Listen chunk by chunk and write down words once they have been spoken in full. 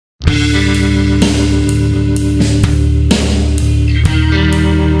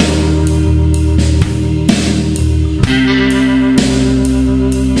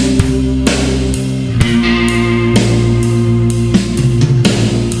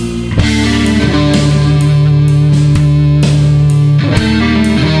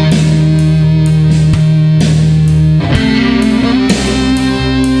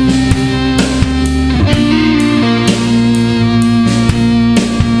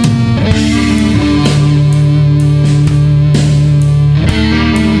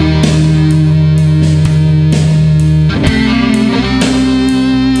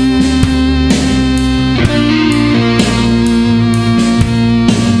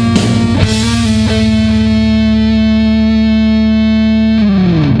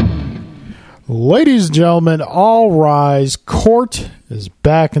Ladies and gentlemen, all rise. Court is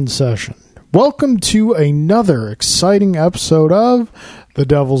back in session. Welcome to another exciting episode of The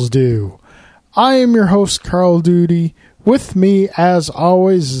Devil's Due. I am your host, Carl Duty. With me, as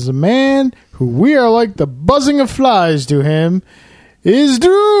always, is a man who we are like the buzzing of flies to him, is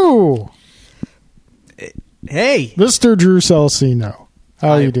Drew. Hey. Mr. Drew Celcino.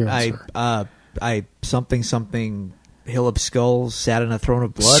 How are you doing, sir? Something Hill of Skulls, sat on a throne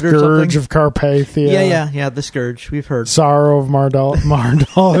of blood Scourge or something. of Carpathia. Yeah, the Scourge. We've heard. Sorrow of Mardol.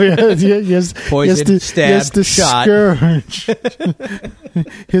 Yes, Poison, stabbed, shot. Scourge.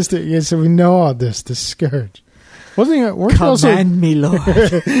 Yes, we know all this. The Scourge. Wasn't it? Command me, Lord.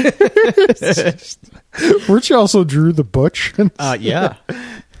 Weren't you also Drew the Butch? Yeah.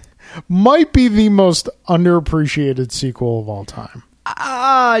 Might be the most underappreciated sequel of all time.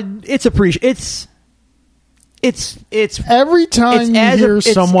 It's every time you hear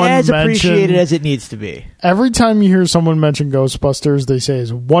someone as mention, appreciated as it needs to be. Every time you hear someone mention Ghostbusters, they say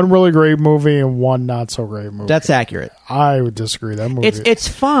it's one really great movie and one not so great movie. That's accurate. I would disagree. That movie, it's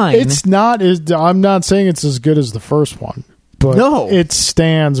fine. It's not. I'm not saying it's as good as the first one, but no, it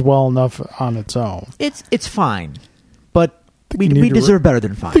stands well enough on its own. It's fine, but we deserve better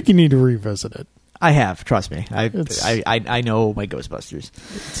than fine. I think you need to revisit it. I have. Trust me. I know my Ghostbusters.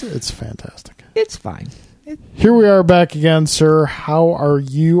 It's fantastic. It's fine. Here we are back again, sir. How are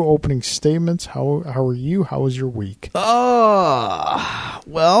you? Opening statements. How are you? How was your week? Well,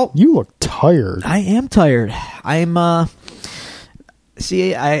 you look tired. I am tired. I'm I'm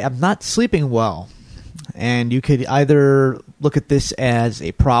not sleeping well. And you could either look at this as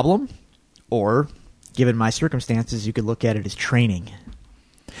a problem, or given my circumstances, you could look at it as training.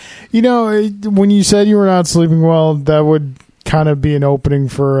 You know, when you said you were not sleeping well, that would kind of be an opening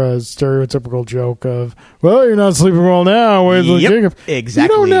for a stereotypical joke of, well, you're not sleeping well now. Yep, exactly. You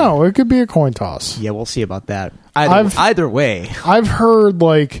don't know. It could be a coin toss. Yeah, we'll see about that. Either way. I've heard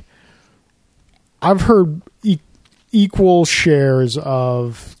equal shares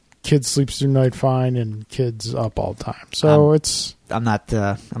of kids sleeps through night fine and kids up all the time. So I'm not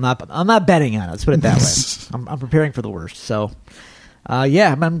betting on it. Let's put it that way. I'm preparing for the worst. So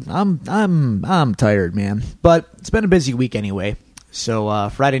yeah, I'm tired, man. But it's been a busy week anyway. So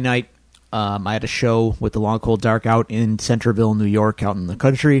Friday night, I had a show with the Long Cold Dark out in Centerville, New York, out in the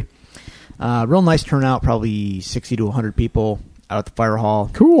country. Real nice turnout, probably 60 to 100 people out at the fire hall.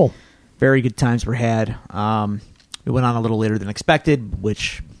 Cool. Very good times were had. We went on a little later than expected,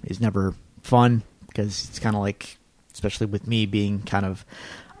 which is never fun because it's kind of like, especially with me being kind of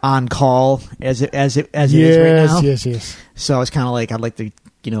on call as it is right now. Yes. So it's kind of like I'd like to,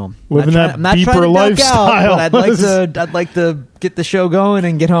 living that beeper lifestyle. But I'd like to get the show going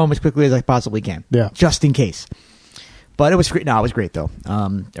and get home as quickly as I possibly can. Yeah, just in case. But it was great. No, it was great though.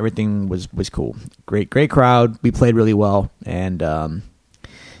 Everything was cool. Great crowd. We played really well, and that's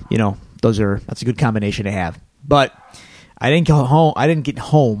a good combination to have. But I didn't go home. I didn't get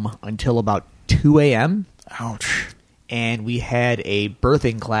home until about 2 a.m. Ouch. And we had a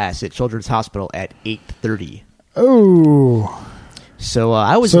birthing class at Children's Hospital at 8:30. Oh, so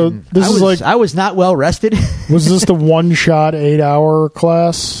I was not well rested. Was this the one shot 8-hour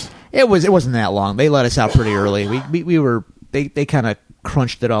class? It wasn't that long. They let us out pretty early. They kind of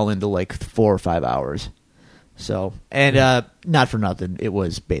crunched it all into like 4 or 5 hours. So not for nothing, it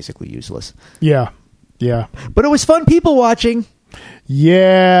was basically useless. Yeah, but it was fun people watching.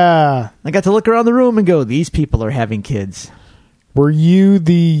 Yeah. I got to look around the room and go, these people are having kids. Were you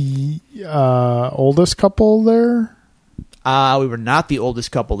the oldest couple there? We were not the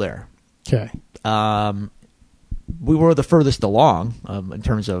oldest couple there. Okay. We were the furthest along in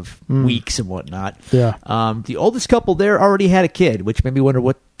terms of weeks and whatnot. Yeah. The oldest couple there already had a kid, which made me wonder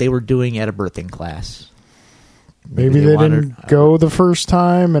what they were doing at a birthing class. Maybe they didn't go the first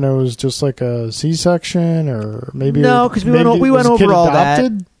time, and it was just like a C-section, or maybe no, because we went over all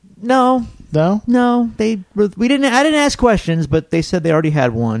that. No. We didn't. I didn't ask questions, but they said they already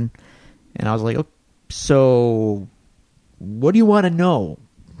had one, and I was like, oh, so what do you want to know?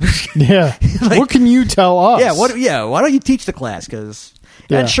 Yeah, what can you tell us? Yeah, why don't you teach the class?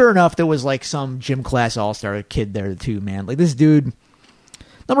 And sure enough, there was like some gym class all-star kid there too, man. Like this dude.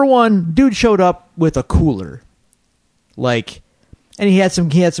 Number one, dude showed up with a cooler. And he had some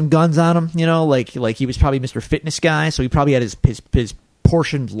guns on him, like he was probably Mr. Fitness guy, so he probably had his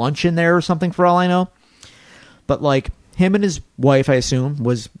portioned lunch in there or something for all I know. But like him and his wife, I assume,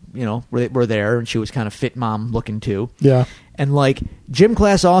 were there, and she was kind of fit mom looking too. Yeah. And like gym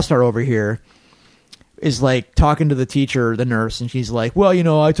class all-star over here, is like talking to the teacher, the nurse, and she's like, well,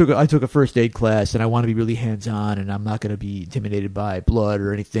 I took a first aid class and I want to be really hands-on and I'm not going to be intimidated by blood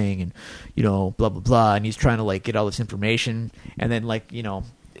or anything and, blah, blah, blah. And he's trying to like get all this information. And then like,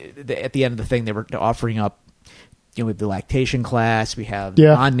 at the end of the thing, they were offering up, we have the lactation class, we have the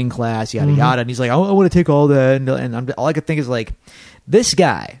bonding class, yada, yada. And he's like, I want to take all that. And all I could think is like, this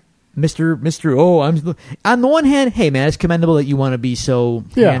guy, Mr. On the one hand, hey man, it's commendable that you want to be so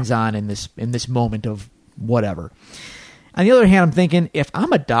hands-on in this moment of whatever. On the other hand, I'm thinking, if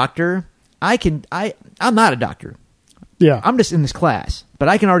I'm a doctor, I'm not a doctor. Yeah. I'm just in this class, but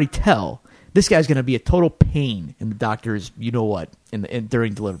I can already tell this guy's going to be a total pain in the doctor's,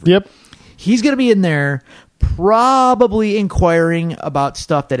 during delivery. Yep. He's going to be in there probably inquiring about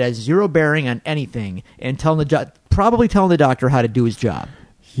stuff that has zero bearing on anything and probably telling the doctor how to do his job.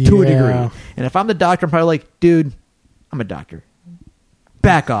 To a degree. And if I'm the doctor, I'm probably like, dude, I'm a doctor.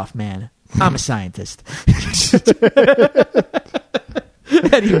 Back off, man. I'm a scientist.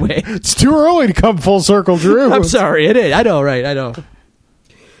 Anyway. It's too early to come full circle, Drew. I'm sorry. It is. I know, right? I know.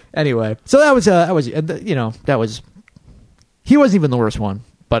 Anyway. So that was, he wasn't even the worst one,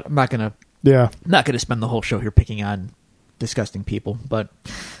 but I'm not going to spend the whole show here picking on disgusting people, but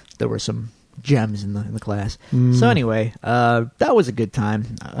there were some gems in the class. So anyway, that was a good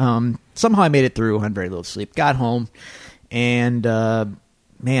time. Somehow I made it through on very little sleep. Got home, and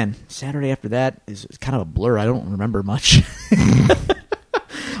man, Saturday after that is kind of a blur. I don't remember much.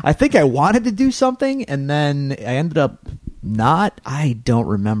 I think I wanted to do something, and then I ended up not. I don't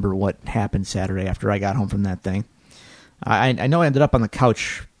remember what happened Saturday after I got home from that thing. I know I ended up on the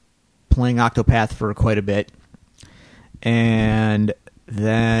couch playing Octopath for quite a bit, and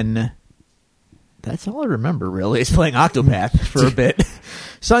then that's all I remember, really, is playing Octopath for a bit.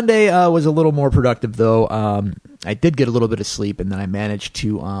 Sunday was a little more productive, though. I did get a little bit of sleep, and then I managed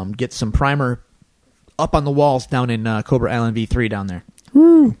to get some primer up on the walls down in Cobra Island V3 down there.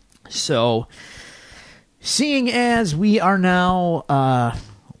 Woo. So, seeing as we are now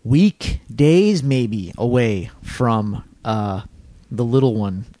weekdays maybe away from the little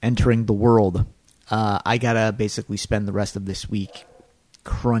one entering the world, I got to basically spend the rest of this week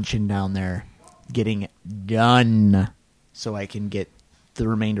crunching down there, getting done so I can get the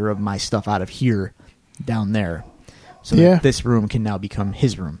remainder of my stuff out of here down there. So that this room can now become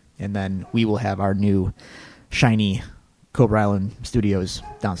his room. And then we will have our new shiny Cobra Island studios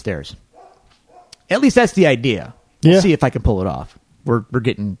downstairs. At least that's the idea. We'll see if I can pull it off. We're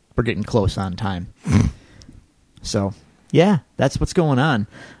getting close on time. So, yeah, that's what's going on.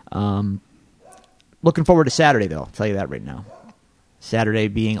 Looking forward to Saturday, though. I'll tell you that right now. Saturday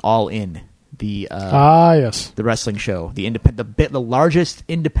being All In. The wrestling show, the largest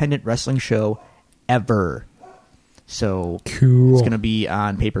independent wrestling show ever. So cool. It's going to be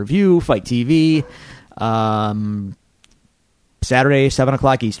on pay-per-view, Fight TV. Saturday,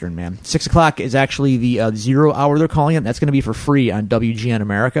 7:00 Eastern, man. 6:00 is actually the 0 hour they're calling it. That's going to be for free on WGN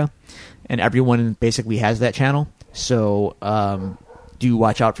America, and everyone basically has that channel. So do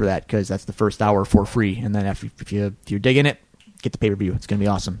watch out for that, because that's the first hour for free, and then if you're digging it, get the pay-per-view. It's going to be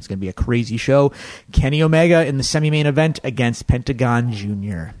awesome. It's going to be a crazy show. Kenny Omega in the semi-main event against Pentagon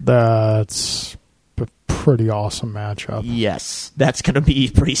Jr. That's a pretty awesome matchup. Yes, that's going to be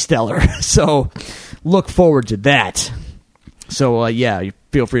pretty stellar. So look forward to that. So, you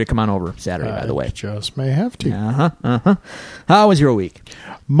feel free to come on over Saturday, by the way. Just may have to. How was your week?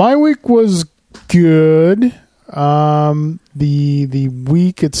 My week was good. The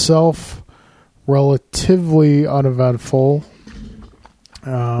week itself, relatively uneventful.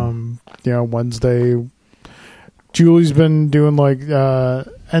 Wednesday, Julie's been doing like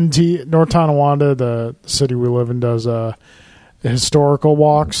NT North Tonawanda, the city we live in, does historical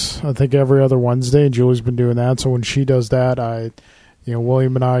walks. I think every other Wednesday, and Julie's been doing that. So when she does that,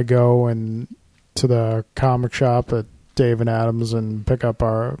 William and I go and to the comic shop at Dave and Adams and pick up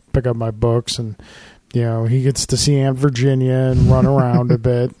my books, and he gets to see Aunt Virginia and run around a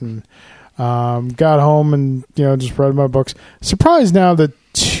bit, and got home and just read my books. Surprised now that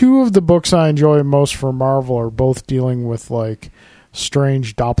two of the books I enjoy most for Marvel are both dealing with like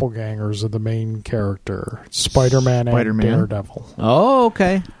strange doppelgangers of the main character, Spider-Man and Daredevil. Oh,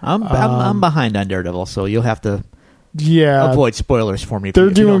 okay. I'm behind on Daredevil, so you'll have to avoid spoilers for me. They're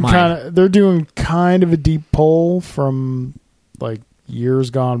doing kind of a deep pull from like years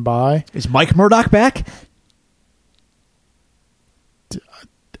gone by. Is Mike Murdock back?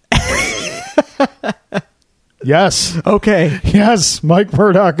 Yes. Okay. Yes, Mike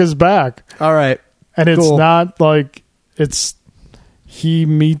Murdock is back. All right. And it's not like he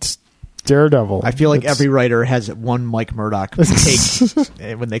meets Daredevil. I feel like every writer has one Mike Murdock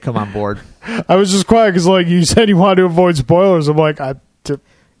take when they come on board. I was just quiet because, like, you said you wanted to avoid spoilers. I'm like, I'm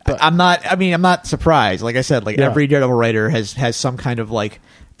not surprised. Like I said, every Daredevil writer has some kind of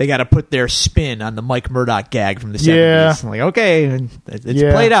they got to put their spin on the Mike Murdock gag from the 70s. Yeah. I'm like, okay, it's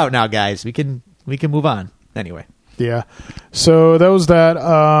played out now, guys. We can move on. Anyway. Yeah. So that was that.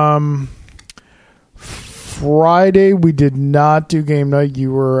 Friday we did not do game night.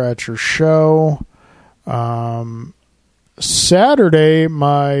 You were at your show. Saturday,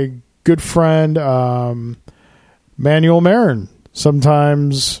 my good friend Manuel Marin,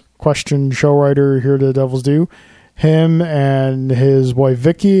 sometimes question show writer here at the Devils Do, him and his wife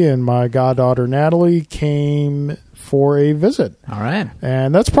Vicky and my goddaughter Natalie came for a visit. All right.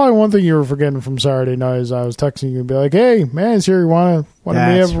 And that's probably one thing you were forgetting from Saturday night is I was texting you and be like, hey, man's here. You want to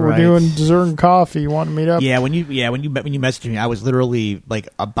meet up? Right. We're doing dessert and coffee. You want to meet up? Yeah, when you messaged me, I was literally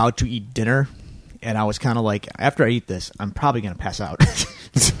about to eat dinner, and I was kind of like, after I eat this, I'm probably going to pass out.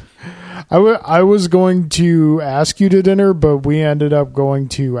 I was going to ask you to dinner, but we ended up going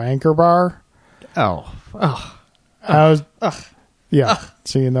to Anchor Bar. See,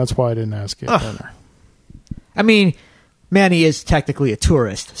 and that's why I didn't ask you to dinner. I mean, Manny is technically a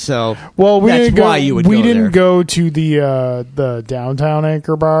tourist, so we didn't go to the downtown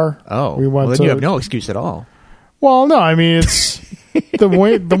Anchor Bar. Oh, we went then you have no excuse at all. Well, no, I mean it's the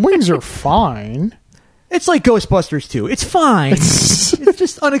wings are fine. It's like Ghostbusters 2. It's fine. It's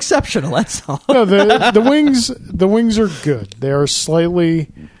just unexceptional. That's all. No, the wings are good. They're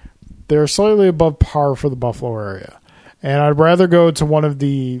slightly above par for the Buffalo area. And I'd rather go to one of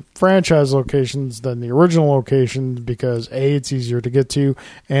the franchise locations than the original locations because A, it's easier to get to,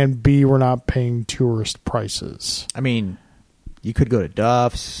 and B, we're not paying tourist prices. I mean, you could go to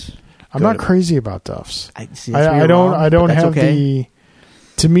Duff's. I'm not crazy about Duff's. I don't have okay.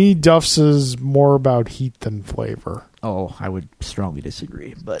 To me, Duff's is more about heat than flavor. Oh, I would strongly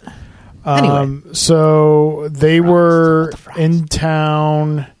disagree, but anyway. So they were in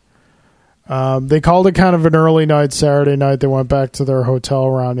town. They called it kind of an early night Saturday night. They went back to their hotel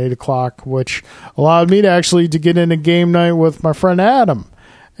around 8 o'clock, which allowed me to get into game night with my friend Adam.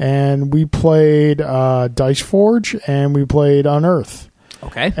 And we played Dice Forge and we played Unearth.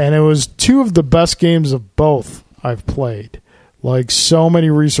 Okay. And it was two of the best games of both I've played. Like so many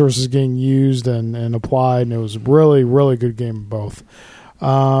resources getting used and applied, and it was a really, really good game of both.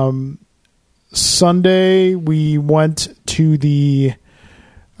 Sunday we went to the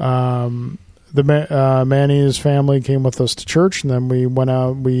Manny and his family came with us to church, and then we went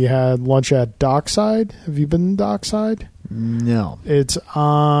out. We had lunch at Dockside. Have you been to Dockside? No. It's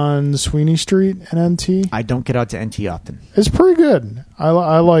on Sweeney Street in NT. I don't get out to NT often. It's pretty good.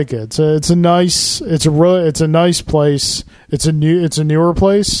 I like it. It's a nice place. It's a newer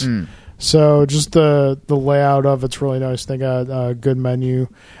place. So just the layout of it's really nice. They got a good menu,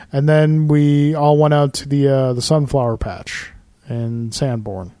 and then we all went out to the sunflower patch in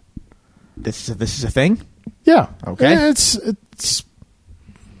Sanborn. This is a thing? Yeah. Okay. Yeah, it's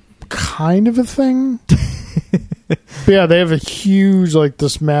kind of a thing. But yeah, they have a huge,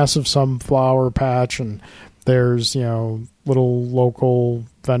 this massive sunflower patch, and there's, little local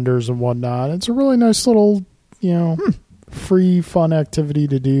vendors and whatnot. It's a really nice little, free, fun activity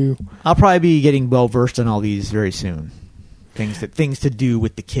to do. I'll probably be getting well versed in all these very soon. Things to do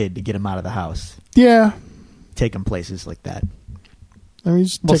with the kid to get him out of the house. Yeah. Take him places like that. I mean,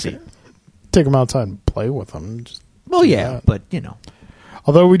 just take them outside and play with them. But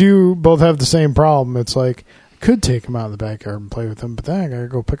Although we do both have the same problem. It's like, I could take them out in the backyard and play with them, but then I got to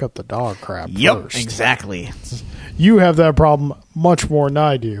go pick up the dog crap first. Exactly. You have that problem much more than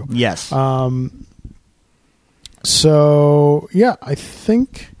I do. Yes. So, yeah, I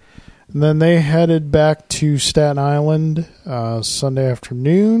think... And then they headed back to Staten Island Sunday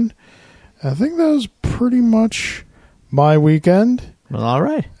afternoon. I think that was pretty much my weekend. Well, all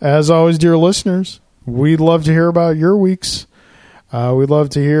right. As always, dear listeners, we'd love to hear about your weeks. We'd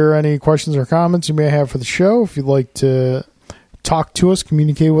love to hear any questions or comments you may have for the show. If you'd like to talk to us,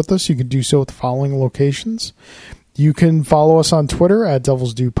 communicate with us, you can do so at the following locations. You can follow us on Twitter at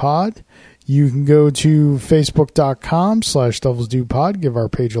Devils Do Pod. You can go to facebook.com/DevilsDoPod. Give our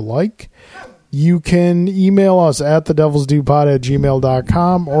page a like. You can email us at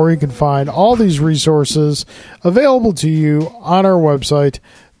thedevilsdopod@gmail.com, or you can find all these resources available to you on our website,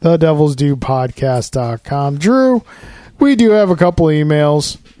 thedevilsdopodcast.com. Drew, we do have a couple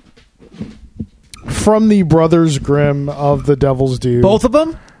emails from the Brothers Grimm of the Devils Do. Both of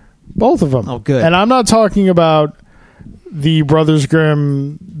them? Both of them. Oh, good. And I'm not talking about the Brothers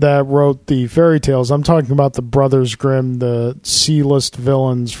Grimm that wrote the fairy tales. I'm talking about the Brothers Grimm, the C-list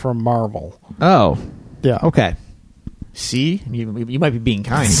villains from Marvel. Oh. Yeah. Okay. See? You might be being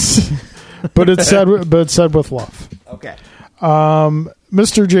kind. but it's said with love. Okay.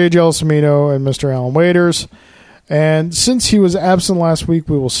 Mr. J. Gelsomino and Mr. Alan Waiters. And since he was absent last week,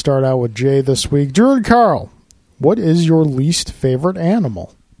 we will start out with Jay this week. Drew and Carl, what is your least favorite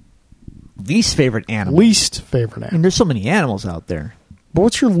animal? Least favorite animal? Least favorite animal. I mean, there's so many animals out there. But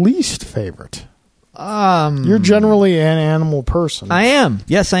what's your least favorite? You're generally an animal person. I am.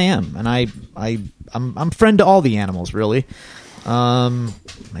 Yes, I am. And I'm friend to all the animals, really.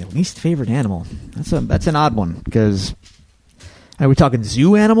 My least favorite animal. That's an odd one, because are we talking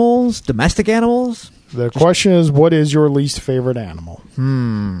zoo animals, domestic animals? The question is, what is your least favorite animal?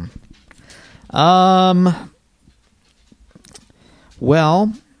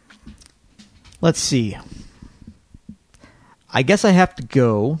 Well, let's see. I guess I have to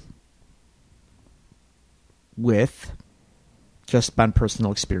go with, just on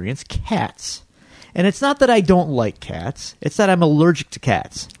personal experience, cats. And it's not that I don't like cats. It's that I'm allergic to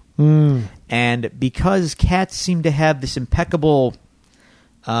cats. And because cats seem to have this impeccable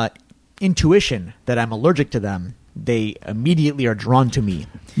intuition that I'm allergic to them, they immediately are drawn to me.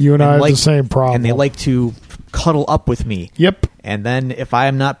 You and I have the same problem. And they like to cuddle up with me. Yep. And then if I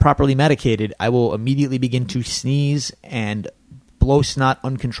am not properly medicated, I will immediately begin to sneeze and blow snot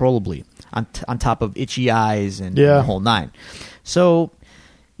uncontrollably on top of itchy eyes and the whole nine. So,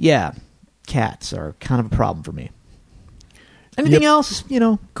 yeah, cats are kind of a problem for me. Anything else,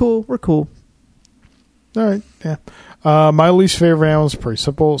 cool. We're cool. All right, yeah. My least favorite animal is pretty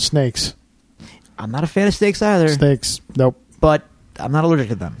simple. Snakes. I'm not a fan of snakes either. Snakes, nope. But I'm not allergic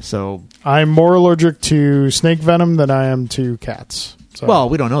to them, so... I'm more allergic to snake venom than I am to cats. So. Well,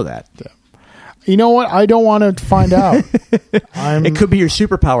 we don't know that. Yeah. You know what? I don't want to find out. It could be your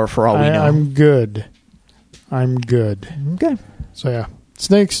superpower for all we know. I'm good. Okay. So, yeah.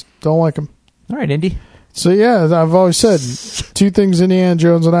 Snakes, don't like them. All right, Indy. So, yeah, I've always said, two things Indiana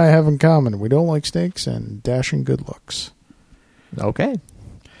Jones and I have in common. We don't like snakes and dashing good looks. Okay.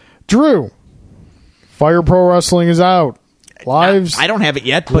 Drew, Fire Pro Wrestling is out. Lives. I don't have it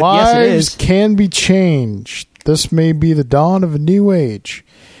yet, but yes, it is. Lives can be changed. This may be the dawn of a new age.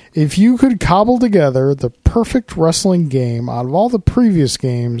 If you could cobble together the perfect wrestling game out of all the previous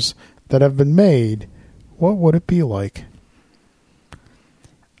games that have been made, what would it be like?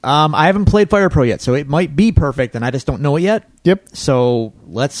 I haven't played Fire Pro yet, so it might be perfect, and I just don't know it yet. Yep. So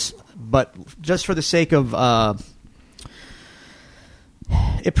but just for the sake of,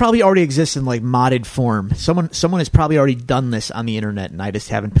 it probably already exists in like modded form. Someone has probably already done this on the internet, and I just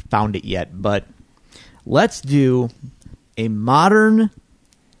haven't found it yet. But let's do a modern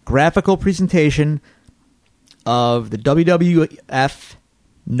graphical presentation of the WWF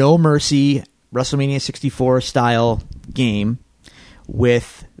No Mercy WrestleMania 64 style game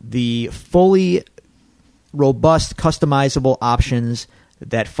with the fully robust customizable options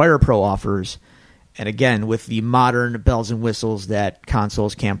that Fire Pro offers, and again with the modern bells and whistles that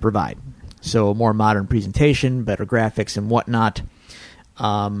consoles can provide. So more modern presentation, better graphics and whatnot.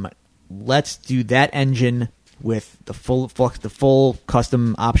 Let's do that engine with the full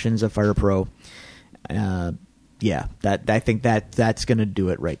custom options of Fire Pro. I think that's going to do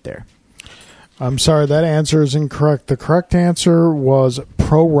it right there. I'm sorry, that answer is incorrect. The correct answer was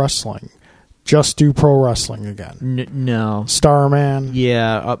pro wrestling. Just do pro wrestling again. No. Starman.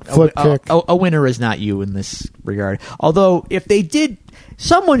 Yeah. Flip kick. A winner is not you in this regard. Although, if they did,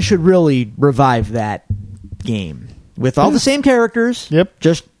 someone should really revive that game with all the same characters. Yep.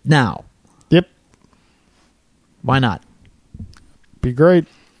 Just now. Yep. Why not? Be great.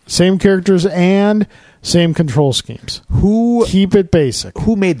 Same characters and same control schemes. Keep it basic.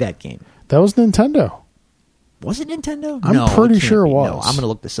 Who made that game? That was Nintendo. Was it Nintendo? I'm pretty sure it was. No, I'm going to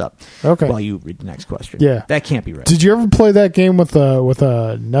look this up. Okay. While you read the next question. Yeah. That can't be right. Did you ever play that game with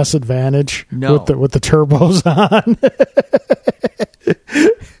a NES Advantage? No. With the turbos on?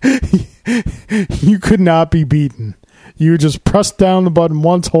 You could not be beaten. You just press down the button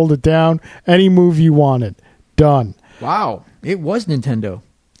once, hold it down, any move you wanted. Done. Wow. It was Nintendo.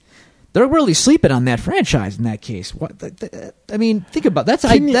 They're really sleeping on that franchise in that case. What? I mean, think about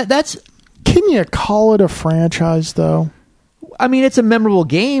it. That's. Can you call it a franchise, though? I mean, it's a memorable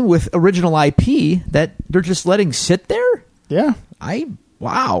game with original IP that they're just letting sit there? Yeah. I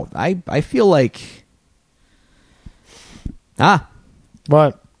feel like...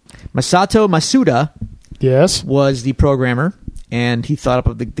 What? Masato Masuda Yes. was the programmer, and he thought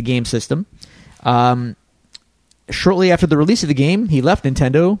up the game system. Shortly after the release of the game, he left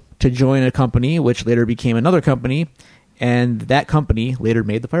Nintendo to join a company, which later became another company, And that company later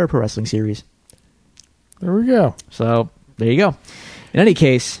made the Fire Pro Wrestling series. There we go. So, there you go. In any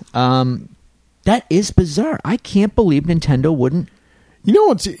case, that is bizarre. I can't believe Nintendo wouldn't. You know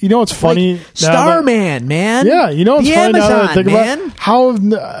what's funny? Like, Starman, man. Yeah, you know what's the funny Amazon, now that I think man. about it? How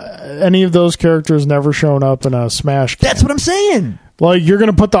have any of those characters never shown up in a Smash game? That's what I'm saying. Like, you're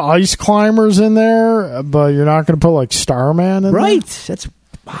going to put the Ice Climbers in there, but you're not going to put, like, Starman in right. there?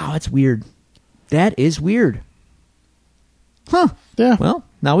 That's weird. That is weird. Huh. Yeah. Well,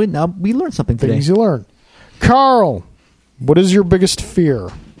 now we learned something today. Things you learn. Carl, what is your biggest fear?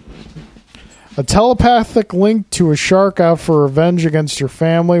 A telepathic link to a shark out for revenge against your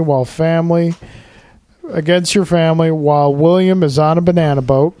family while William is on a banana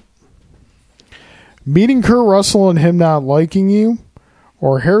boat. Meeting Kurt Russell and him not liking you.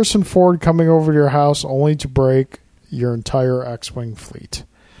 Or Harrison Ford coming over to your house only to break your entire X-Wing fleet.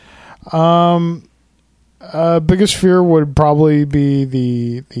 Biggest fear would probably be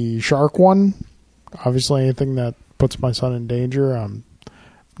the shark one. Obviously, anything that puts my son in danger, I'm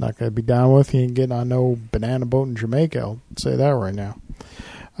not going to be down with. He ain't getting on no banana boat in Jamaica. I'll say that right now.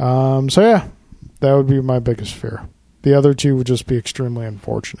 So yeah, that would be my biggest fear. The other two would just be extremely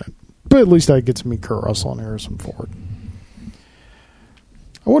unfortunate. But at least I get to meet Kurt Russell and Harrison Ford.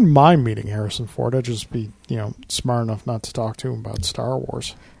 I wouldn't mind meeting Harrison Ford. I'd just be, smart enough not to talk to him about Star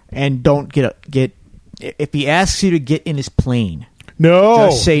Wars. And don't get if he asks you to get in his plane. No.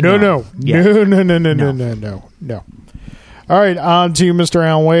 Just say no. no. Yeah. No. All right, on to you, Mr.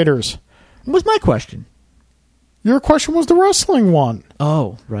 Alan Waiters. What was my question? Your question was the wrestling one.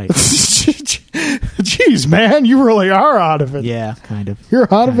 Oh, right. Jeez, man, you really are out of it. Yeah, kind of.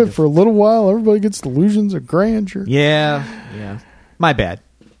 You're out of it for a little while. Everybody gets delusions of grandeur. Yeah. My bad.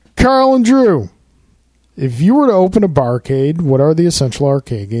 Carl and Drew, if you were to open a barcade, what are the essential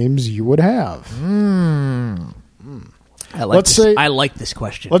arcade games you would have? I like this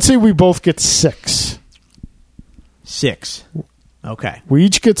question. Let's say we both get 6. 6. Okay. We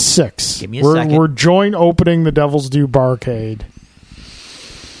each get 6. Give me a second. We're joint opening the Devil's Due barcade.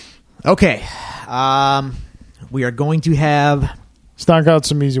 Okay. We are going to have... Let's knock out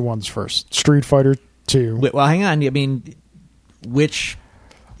some easy ones first. Street Fighter 2. Wait, well, hang on. I mean, which...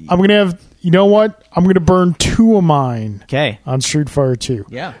 I'm going to have... You know what? I'm going to burn 2 of mine on Street Fighter 2.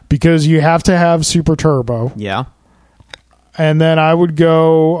 Yeah. Because you have to have Super Turbo. Yeah. And then I would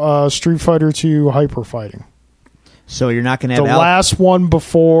go Street Fighter 2 Hyper Fighting. So you're not going to have... The last one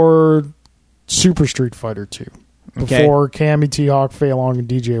before Super Street Fighter 2. Before Cammy T-Hawk, Fei Long, and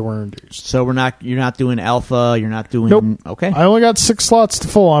DJ were introduced. So you're not doing Alpha, you're not doing... Nope. Okay. I only got 6 slots to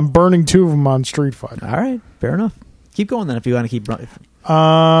fill. I'm burning 2 of them on Street Fighter. All right. Fair enough. Keep going then if you want to keep... Let's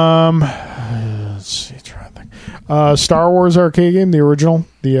see. Try to think. Star Wars arcade game, the original,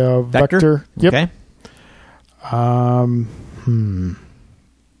 the Vector. Yep. Okay. I'm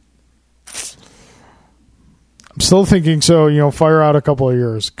still thinking. So fire out a couple of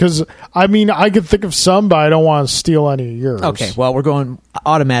yours because I could think of some, but I don't want to steal any of yours. Okay. Well, we're going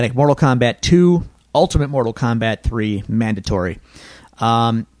automatic. Mortal Kombat 2, Ultimate Mortal Kombat 3, mandatory.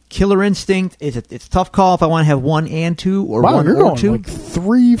 Killer Instinct, it's a tough call if I want to have 1 and 2 or 1 you're or going 2. Like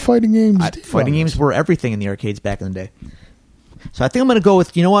 3 fighting games. Fighting games were everything in the arcades back in the day. So I think I'm going to go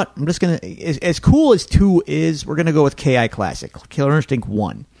with, you know what? I'm just going to, as cool as 2 is, we're going to go with KI Classic, Killer Instinct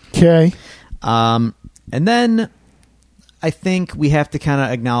 1. Okay. And then I think we have to kind of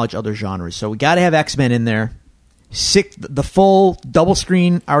acknowledge other genres. So we got to have X-Men in there. The full double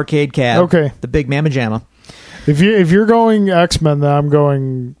screen arcade cab. Okay. The big Mamma Jamma. If you're going X-Men, then I'm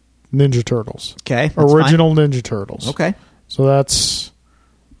going Ninja Turtles. Okay. Original fine. Ninja Turtles. Okay. So that's...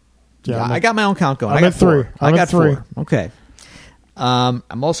 Yeah, I got my own count going. I'm at 3. I got 3. 4. Okay.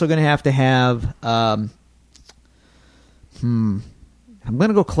 I'm also going to have... I'm going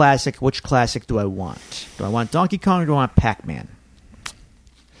to go classic. Which classic do I want? Do I want Donkey Kong or do I want Pac-Man?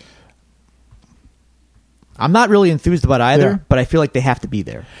 I'm not really enthused about either, but I feel like they have to be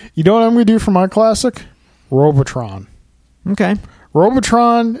there. You know what I'm going to do for my classic? Robotron. Okay.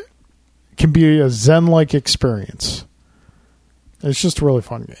 Robotron can be a Zen-like experience. It's just a really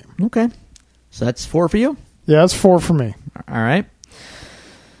fun game. Okay. So that's 4 for you? Yeah, that's 4 for me. All right.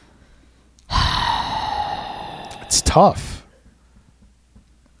 It's tough.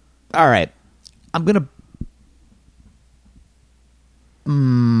 All right. I'm going to...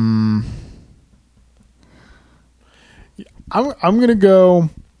 I'm going to go...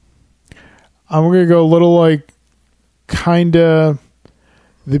 I'm going to go a little like kind of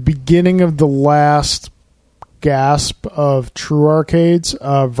the beginning of the last gasp of true arcades,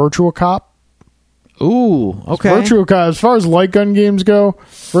 Virtua Cop. Ooh, okay. Virtua Cop, as far as light gun games go,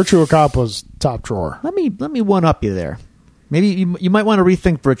 Virtua Cop was top drawer. Let me one up you there. Maybe you might want to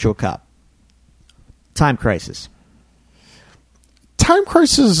rethink Virtual Cop. Time Crisis. Time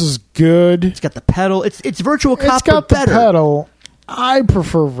Crisis is good. It's got the pedal. It's Virtual Cop, it's got but better. The pedal. I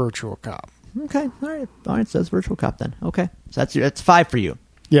prefer Virtual Cop. Okay, all right. So that's Virtual Cop then. Okay, so that's 5 for you.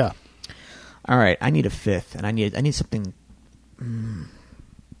 Yeah. All right, I need a 5th, and I need something. I'm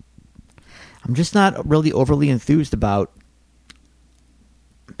just not really overly enthused about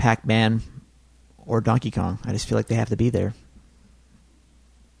Pac-Man or Donkey Kong. I just feel like they have to be there.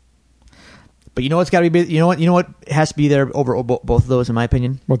 But you know what's got to be? You know what has to be there over both of those, in my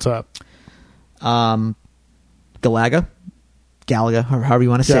opinion. What's that? Galaga, or however you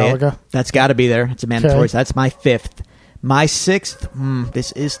want to say it. That's got to be there. It's a mandatory. So that's my 5th. My 6th.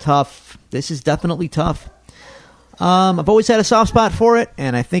 This is tough. This is definitely tough. I've always had a soft spot for it,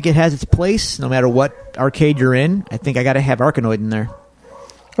 and I think it has its place no matter what arcade you're in. I think I got to have Arkanoid in there.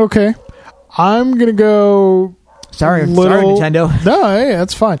 Okay, I'm gonna go. Sorry, Nintendo. No, hey,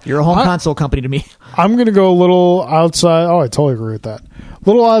 that's fine. You're a home console company to me. I'm going to go a little outside. Oh, I totally agree with that. A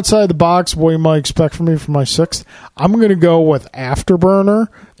little outside the box, what you might expect from me for my 6th. I'm going to go with Afterburner.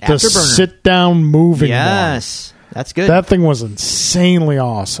 The sit-down moving Yes, one. That's good. That thing was insanely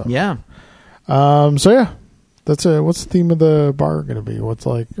awesome. Yeah. So, yeah. That's it. What's the theme of the bar going to be? Are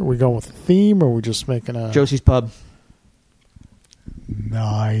we going with a theme, or are we just making a... Josie's Pub.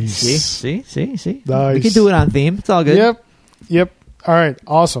 Nice. See? Nice. We can do it on theme. It's all good. Yep. All right.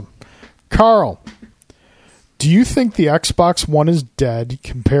 Awesome. Carl, do you think the Xbox One is dead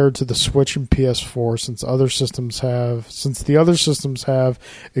compared to the Switch and PS4 since the other systems have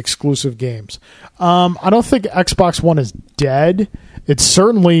exclusive games? I don't think Xbox One is dead. It's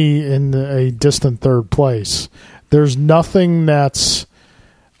certainly in a distant third place. There's nothing that's...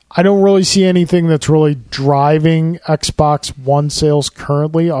 I don't really see anything that's really driving Xbox One sales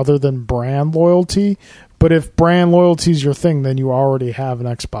currently other than brand loyalty. But if brand loyalty is your thing, then you already have an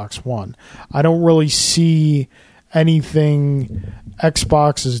Xbox One. I don't really see anything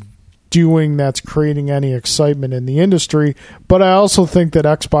Xbox is doing that's creating any excitement in the industry. But I also think that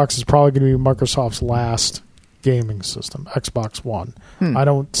Xbox is probably going to be Microsoft's last gaming system, Xbox One. I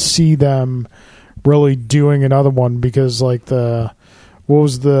don't see them really doing another one because like the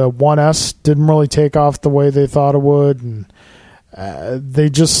 1S didn't really take off the way they thought it would, and they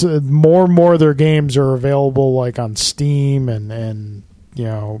just more and more of their games are available like on Steam and you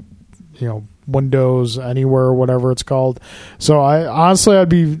know Windows Anywhere or whatever it's called. So I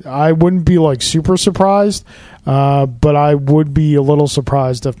wouldn't be like super surprised, but I would be a little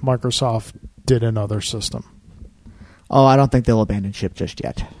surprised if Microsoft did another system. Oh, I don't think they'll abandon ship just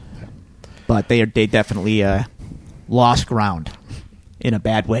yet, but they definitely lost ground. In a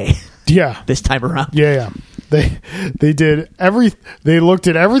bad way. Yeah. This time around. Yeah. They looked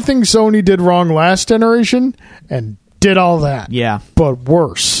at everything Sony did wrong last generation and did all that. Yeah. But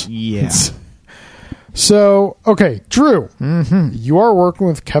worse. Yeah. So, okay, Drew, you are working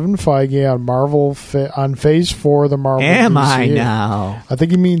with Kevin Feige on on Phase 4 of the Marvel Am DCU. I now? I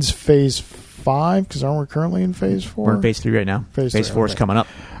think he means Phase 5, because aren't we currently in Phase 4? We're in Phase 3 right now. Phase 4 is coming up.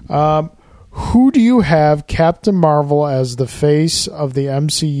 Who do you have, Captain Marvel as the face of the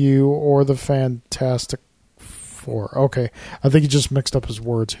MCU or the Fantastic Four? Okay, I think he just mixed up his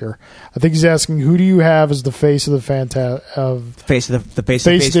words here. I think he's asking, who do you have as the face of the face of the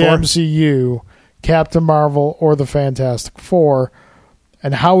MCU, Captain Marvel or the Fantastic Four,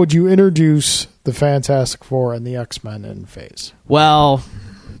 and how would you introduce the Fantastic Four and the X-Men in Phase? Well,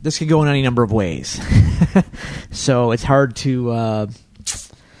 this could go in any number of ways, so it's hard to.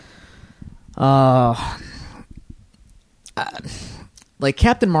 Like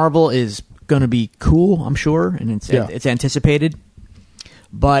Captain Marvel is going to be cool, I'm sure, and it's anticipated,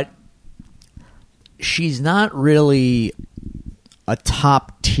 but she's not really a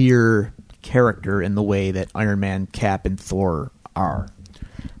top tier character in the way that Iron Man, Cap, and Thor are.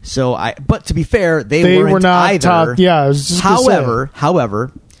 So but to be fair, they were not either. Top, yeah, I was just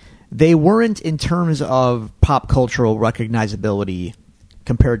however, they weren't in terms of pop cultural recognizability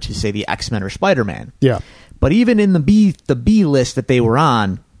compared to, say, the X-Men or Spider-Man. Yeah. But even in the B list that they were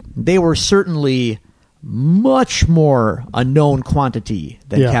on, they were certainly much more a known quantity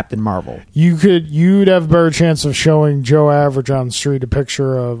than Captain Marvel. You'd have a better chance of showing Joe Average on the street a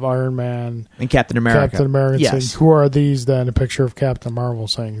picture of Iron Man and Captain America. Saying, who are these, than a picture of Captain Marvel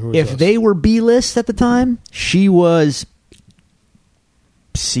saying, who is this? If they were B list at the time, she was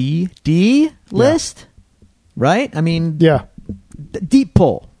C, D list, right? I mean, deep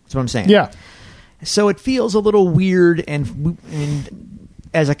pull. That's what I'm saying. Yeah. So it feels a little weird and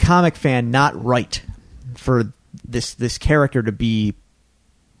as a comic fan, not right for this character to be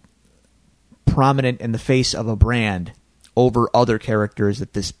prominent in the face of a brand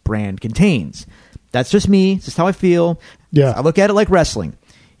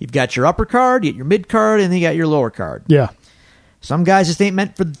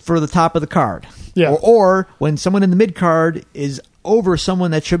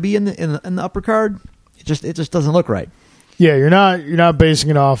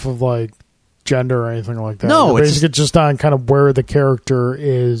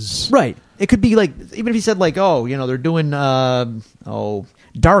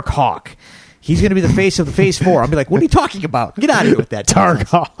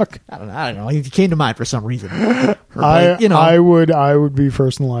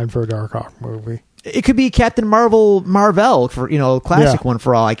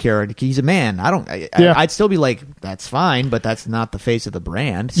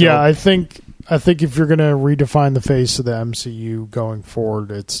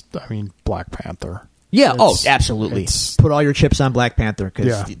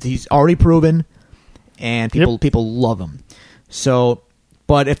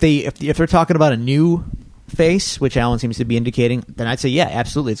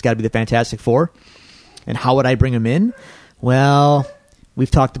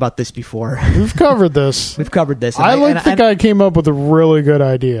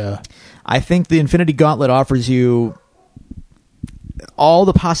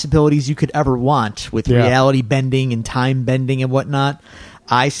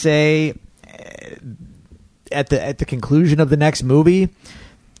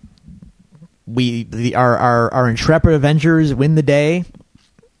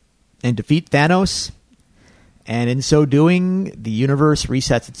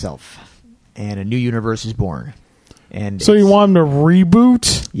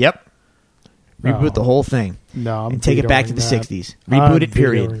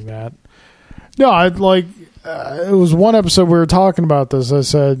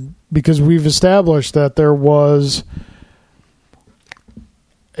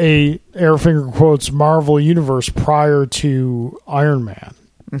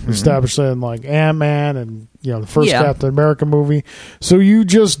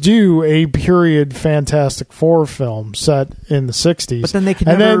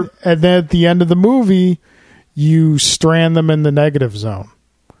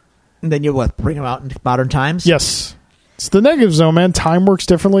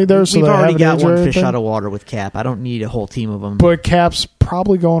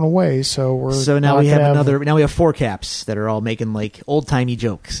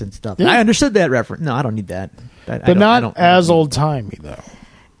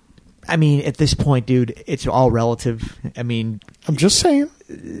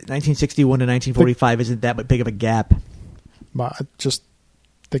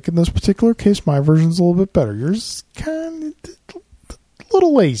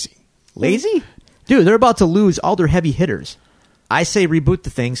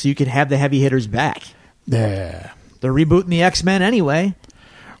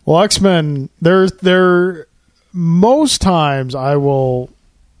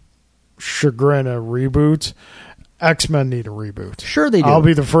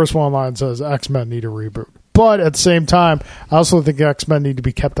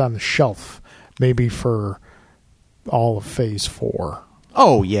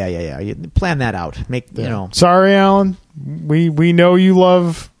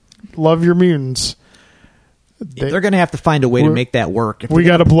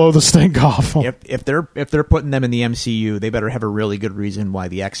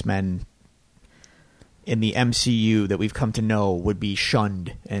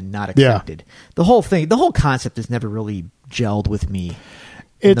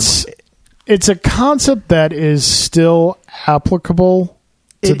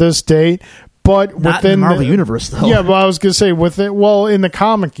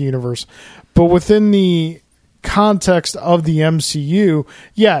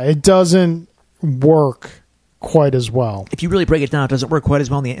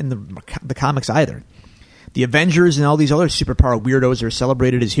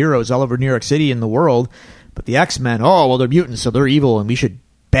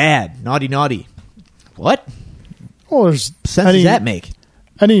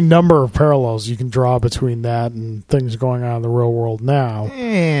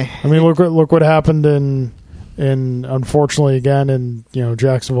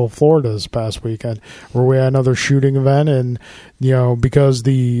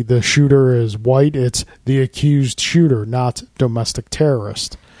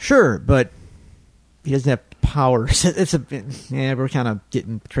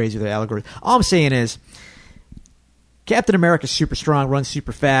Captain America's super strong, runs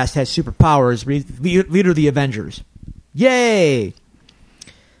super fast, has superpowers, leader of the Avengers. Yay!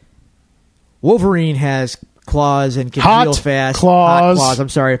 Wolverine has claws and can heal fast. Claws. Hot claws. I'm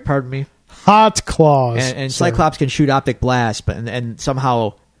sorry, pardon me. Hot claws. And Cyclops can shoot optic blasts, but and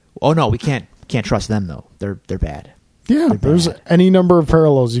somehow, oh no, we can't trust them though. They're bad. Yeah, there's any number of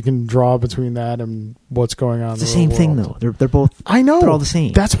parallels you can draw between that and what's going on. It's the same thing though. They're both. I know. They're all the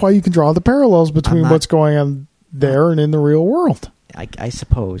same. That's why you can draw the parallels between what's going on there and in the real world. I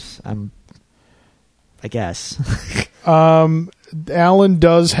suppose. I guess. Alan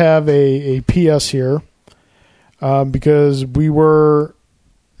does have a PS here because we were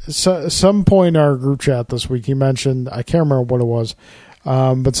some point in our group chat this week. He mentioned, I can't remember what it was,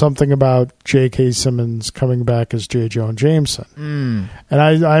 but something about J.K. Simmons coming back as J. Jonah Jameson. And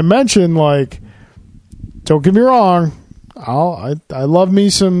I mentioned, like, don't get me wrong, I love me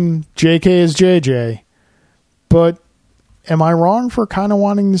some J.K. as J.J., but am I wrong for kind of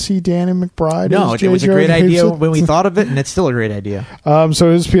wanting to see Danny McBride? No, as it was a great idea when we thought of it, and it's still a great idea.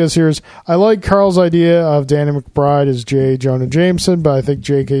 So his PS here is, I like Carl's idea of Danny McBride as J. Jonah Jameson, but I think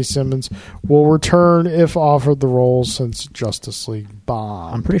J.K. Simmons will return if offered the role since Justice League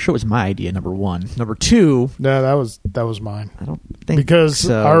bombed. I'm pretty sure it was my idea, number one. Number two... No, that was mine. I don't think because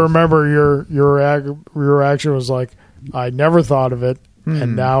so. I remember your reaction was like, I never thought of it,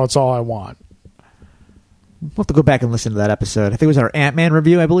 and now it's all I want. We'll have to go back and listen to that episode. I think it was our Ant-Man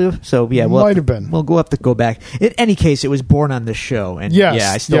review, I believe. So, yeah. Might have been. We'll have to go back. In any case, it was born on this show. And,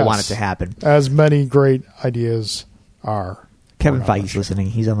 I still want it to happen. As many great ideas are. Kevin Feige's listening.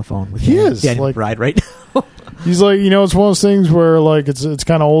 He's on the phone with Danny McBride right now. He's like, it's one of those things where, like, it's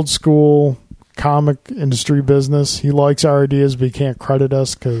kind of old school comic industry business. He likes our ideas, but he can't credit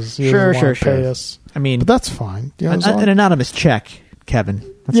us because he doesn't want to pay us. I mean... But that's fine. An anonymous check, Kevin.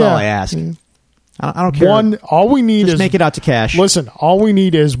 That's all I ask. I don't care. All we need is make it out to cash. Listen, all we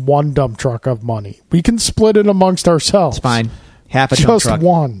need is one dump truck of money. We can split it amongst ourselves. It's fine. Half a dump truck. Just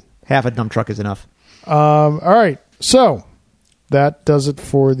one. Half a dump truck is enough. All right. So that does it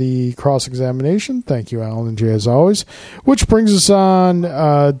for the cross-examination. Thank you, Alan and Jay, as always. Which brings us on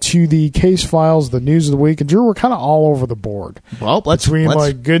to the case files, the news of the week. And Drew, we're kind of all over the board. Well, let's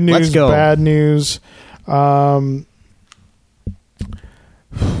good news, bad news. Where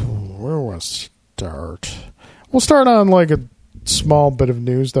was start? We'll start on like a small bit of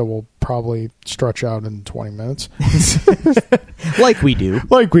news that will probably stretch out in 20 minutes. Like we do.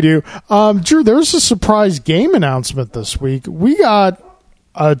 Drew, there's a surprise game announcement this week. We got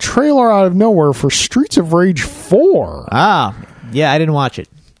a trailer out of nowhere for Streets of Rage 4. Ah, yeah, I didn't watch it.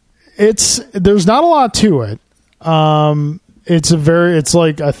 There's not a lot to it. It's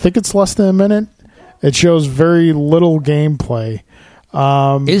like, I think it's less than a minute. It shows very little gameplay.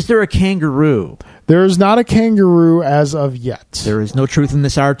 Is there a kangaroo? There is not a kangaroo as of yet. There is no truth in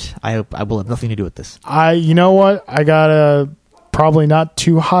this art. I will have nothing to do with this. You know what? I got a probably not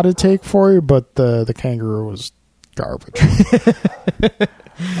too hot a take for you, but the kangaroo was garbage.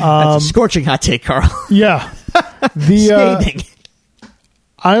 That's a scorching hot take, Carl. Yeah. Scathing.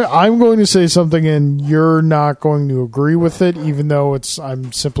 I'm going to say something, and you're not going to agree with it, even though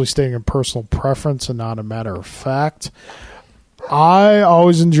I'm simply stating a personal preference and not a matter of fact. I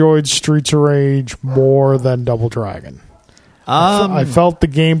always enjoyed Streets of Rage more than Double Dragon. I felt the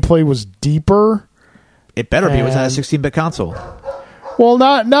gameplay was deeper. It better be. It was on a 16-bit console. Well,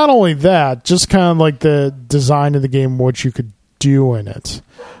 not only that, just kind of like the design of the game, what you could do in it.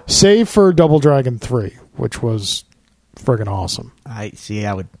 Save for Double Dragon 3, which was friggin' awesome. I'm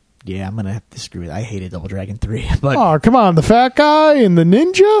going to have to disagree with it. I hated Double Dragon 3. But oh, come on. The fat guy and the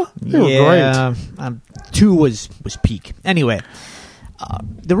ninja? They were great. 2 was peak. Anyway,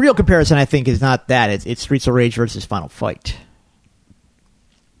 the real comparison, I think, is not that. It's Streets of Rage versus Final Fight.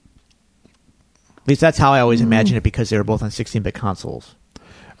 At least that's how I always imagine it, because they were both on 16-bit consoles.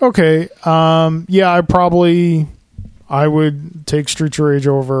 Okay. I would take Streets of Rage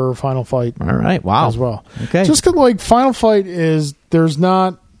over Final Fight. All right. Wow. As well. Okay. Just because, like, Final Fight there's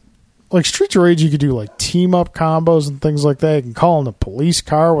not... Like, Streets of Rage, you could do, like, team-up combos and things like that. You can call in a police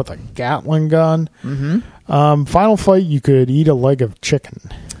car with a Gatling gun. Mm-hmm. Final Fight, you could eat a leg of chicken.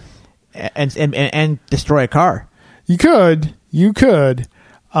 And destroy a car. You could. But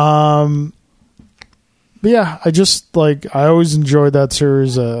yeah, I always enjoyed that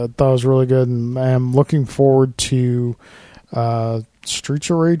series. I thought it was really good, and I'm looking forward to Streets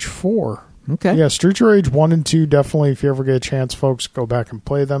of Rage 4. Okay. Yeah, Streets of Rage 1 and 2, definitely, if you ever get a chance, folks, go back and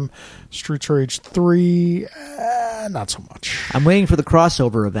play them. Streets of Rage 3, not so much. I'm waiting for the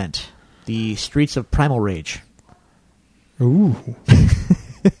crossover event, the Streets of Primal Rage. Ooh.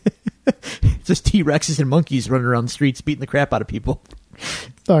 It's just T-Rexes and monkeys running around the streets beating the crap out of people.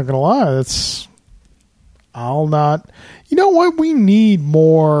 Not gonna lie, I'll not. You know what? We need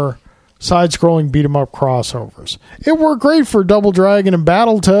more side-scrolling beat-em-up crossovers. It worked great for Double Dragon and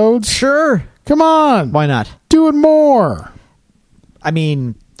Battletoads. Sure. Come on. Why not? Do it more. I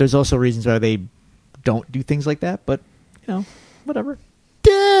mean, there's also reasons why they don't do things like that, but, whatever.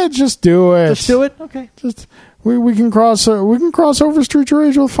 Yeah, just do it. Just do it? Okay. We can cross over Street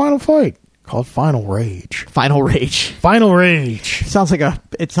Rage with Final Fight. Call it Final Rage. Final Rage. Final Rage.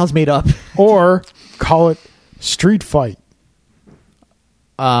 It sounds made up. Or call it Street Fight.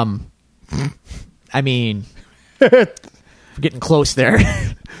 I mean, we're getting close there.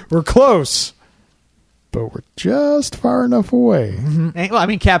 We're close, but we're just far enough away. Mm-hmm. Well, I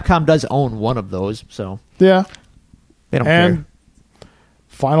mean, Capcom does own one of those, so yeah, they don't care.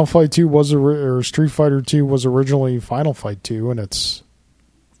 Final Fight 2 or Street Fighter 2 was originally Final Fight 2, and it's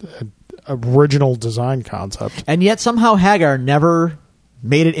an original design concept. And yet somehow Hagar never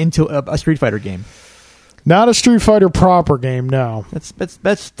made it into a Street Fighter game. Not a Street Fighter proper game, no.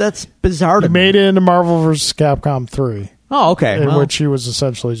 That's bizarre to me. Made it into Marvel vs. Capcom 3. Oh, okay. In which he was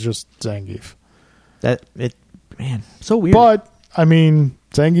essentially just Zangief. Man, so weird. But, I mean,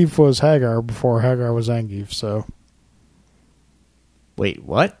 Zangief was Hagar before Hagar was Zangief, so... Wait,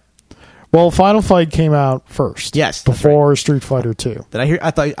 what? Well, Final Fight came out first. Yes, before right. Street Fighter 2. Did I hear? I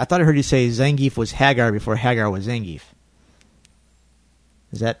thought I heard you say Zangief was Hagar before Hagar was Zangief.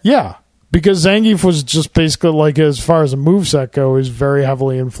 Is that? Yeah, because Zangief was just basically like, as far as the moveset goes, very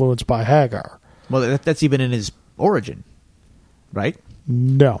heavily influenced by Hagar. Well, that's even in his origin, right?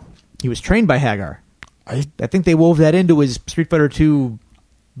 No, he was trained by Hagar. I think they wove that into his Street Fighter 2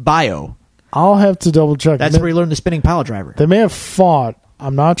 bio. I'll have to double check. That's where he learned the spinning pile driver. They may have fought.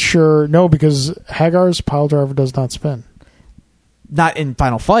 I'm not sure. No, because Hagar's pile driver does not spin. Not in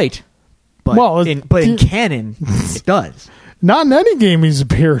Final Fight, but in canon, it does. Not in any game he's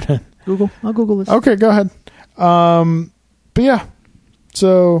appeared in. I'll Google this. Okay, go ahead. But yeah,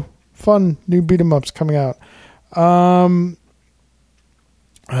 so fun new beat 'em ups coming out.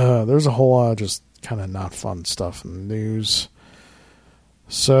 There's a whole lot of just kind of not fun stuff in the news.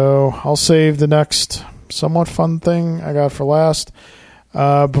 So I'll save the next somewhat fun thing I got for last.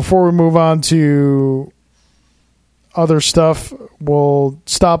 Before we move on to other stuff, we'll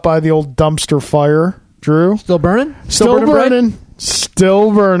stop by the old dumpster fire. Drew? Still burning? Still burning.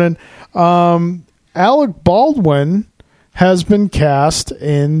 Still burning. Alec Baldwin has been cast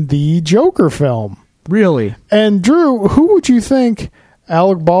in the Joker film. Really? And Drew, who would you think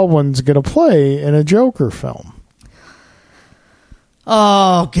Alec Baldwin's going to play in a Joker film?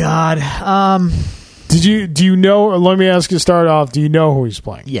 Oh, God. Do you know? Let me ask you. Start off. Do you know who he's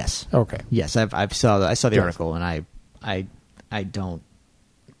playing? Yes. Okay. Yes, I saw the article, and I don't.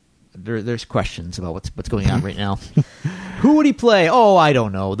 There's questions about what's going on right now. Who would he play? Oh, I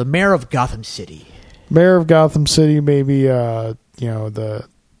don't know. The mayor of Gotham City. Mayor of Gotham City, maybe. The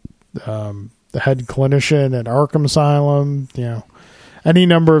head clinician at Arkham Asylum. Any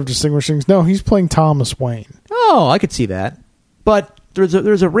number of distinguished things. No, he's playing Thomas Wayne. Oh, I could see that. But there's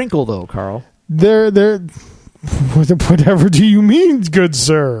a wrinkle though, Carl. There. Whatever do you mean, good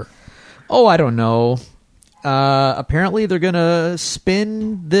sir? Oh, I don't know. Apparently, they're gonna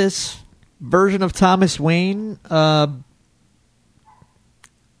spin this version of Thomas Wayne.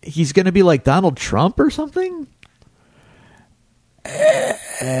 He's gonna be like Donald Trump or something.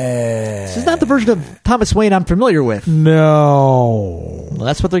 This is not the version of Thomas Wayne I'm familiar with. No, well,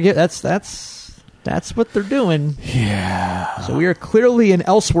 that's what they're getting. That's what they're doing. Yeah. So we are clearly in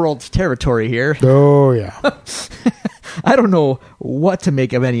Elseworlds territory here. Oh yeah. I don't know what to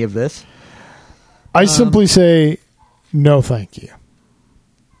make of any of this. I simply say no, thank you.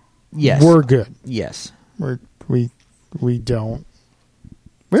 Yes, we're good. Yes, we don't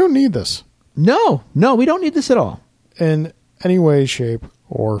need this. No, we don't need this at all in any way, shape,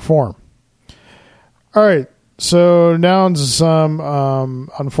 or form. All right, so now into some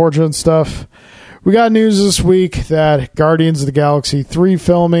unfortunate stuff. We got news this week that Guardians of the Galaxy 3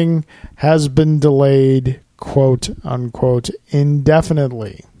 filming has been delayed, quote unquote,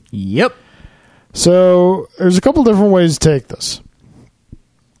 indefinitely. Yep. So there's a couple different ways to take this.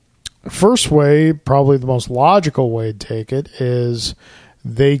 First way, probably the most logical way to take it, is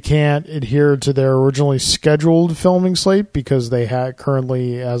they can't adhere to their originally scheduled filming slate because they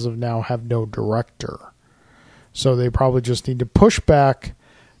currently, as of now, have no director. So they probably just need to push back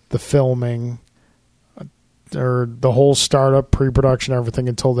the filming or the whole startup, pre-production, everything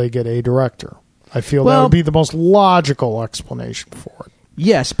until they get a director. I feel that would be the most logical explanation for it.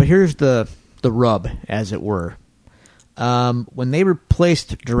 Yes, but here's the rub, as it were. when they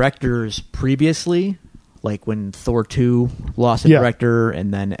replaced directors previously, like when Thor 2 lost a director,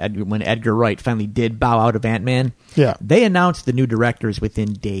 and then when Edgar Wright finally did bow out of Ant-Man, they announced the new directors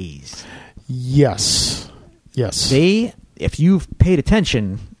within days. Yes. If you've paid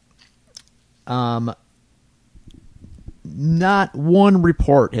attention, not one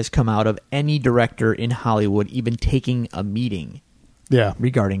report has come out of any director in Hollywood even taking a meeting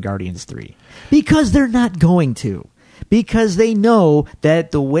regarding Guardians 3. Because they're not going to. Because they know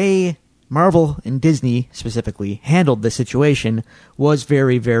that the way Marvel and Disney specifically handled this situation was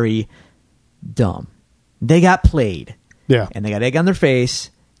very, very dumb. They got played. Yeah. And they got egg on their face,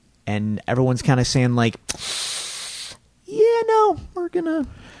 and everyone's kind of saying like, yeah, no, we're gonna...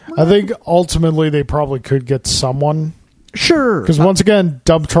 I think ultimately they probably could get someone. Sure. Because once again,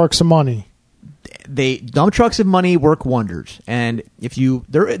 dump trucks of money. Dump trucks of money work wonders. And if you...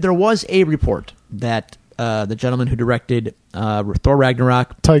 There was a report that the gentleman who directed Thor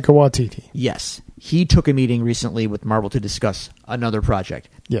Ragnarok... Taika Waititi. Yes. He took a meeting recently with Marvel to discuss another project.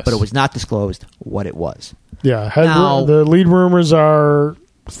 Yes. But it was not disclosed what it was. Yeah. The lead rumors are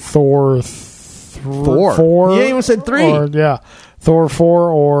Thor 4. Yeah, you said 3. Or, Thor 4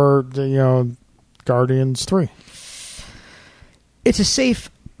 or, Guardians 3. It's a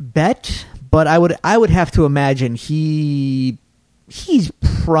safe bet, but I would have to imagine he's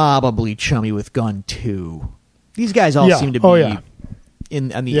probably chummy with Gunn too. These guys all seem to be in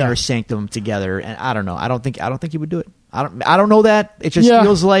the inner sanctum together, and I don't know. I don't think he would do it. I don't know that. It just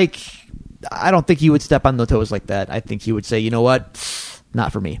feels like I don't think he would step on the toes like that. I think he would say, you know what,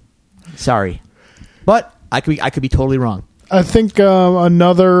 not for me. Sorry, but I could be totally wrong. I think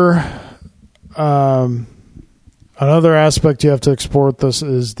another aspect you have to explore with this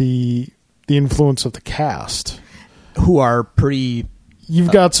is the influence of the cast, who are pretty.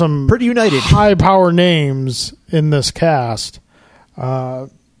 You've got some pretty united, high power names in this cast. I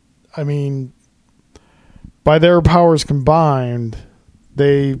mean, by their powers combined,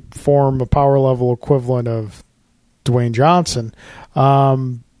 they form a power level equivalent of Dwayne Johnson.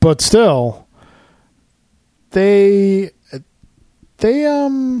 But still, they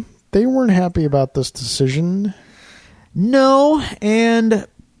weren't happy about this decision. No, and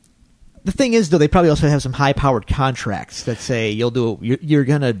the thing is, though, they probably also have some high-powered contracts that say you're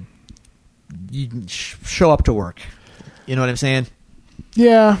gonna show up to work. You know what I'm saying?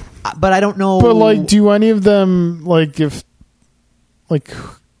 Yeah, but I don't know. But do any of them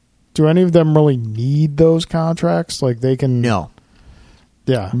do any of them really need those contracts? They can. No.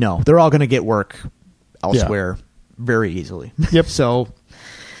 Yeah. No, they're all going to get work elsewhere very easily. Yep. So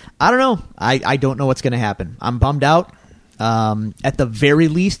I don't know. I don't know what's going to happen. I'm bummed out. At the very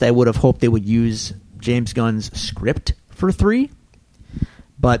least, I would have hoped they would use James Gunn's script for 3,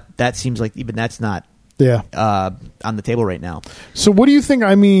 but that seems like even that's not on the table right now. So what do you think?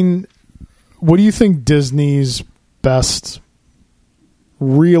 I mean, what do you think Disney's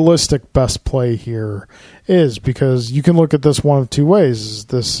realistic best play here is? Because you can look at this one of two ways.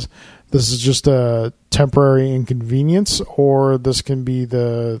 This is just a temporary inconvenience, or this can be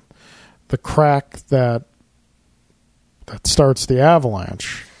the crack that starts the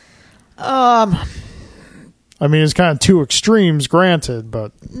avalanche. I mean, it's kind of two extremes, granted,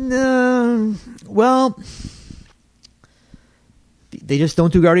 but well, they just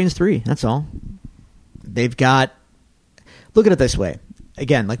don't do Guardians 3. That's all. They've got. Look at it this way.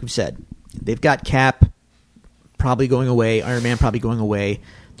 Again, like we've said, they've got Cap probably going away, Iron Man probably going away.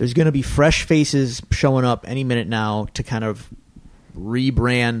 There's going to be fresh faces showing up any minute now to kind of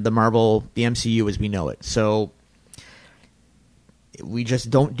rebrand the MCU as we know it. So we just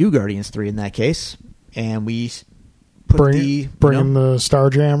don't do Guardians 3 in that case, and we put bring in the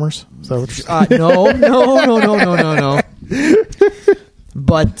Starjammers. Is that what you're No.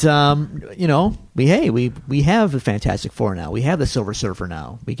 But we have the Fantastic Four now. We have the Silver Surfer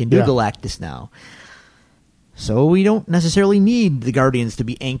now. We can do Galactus now. So we don't necessarily need the Guardians to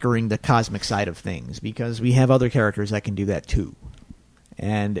be anchoring the cosmic side of things, because we have other characters that can do that too.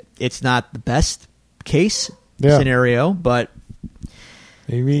 And it's not the best case scenario, but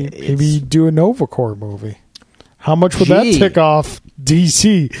maybe do a Nova Corps movie. How much would that tick off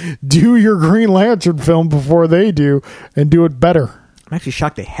DC? Do your Green Lantern film before they do, and do it better. I'm actually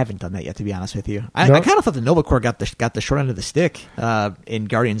shocked they haven't done that yet, to be honest with you. I kind of thought the Nova Corps got the short end of the stick in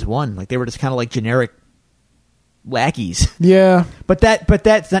Guardians 1. Like, they were just kind of like generic lackeys. Yeah. But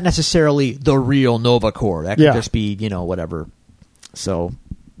that's not necessarily the real Nova Corps. That could just be, whatever. So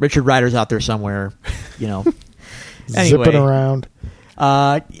Richard Rider's out there somewhere, Anyway, zipping around.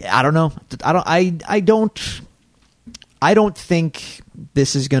 I don't know. I don't think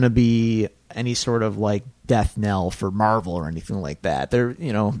this is going to be any sort of like death knell for Marvel or anything like that. They're,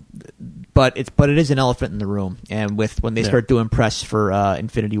 but it is an elephant in the room. And when they start doing press for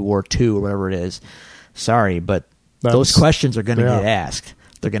Infinity War 2 or whatever it is, sorry, but those questions are going to get asked.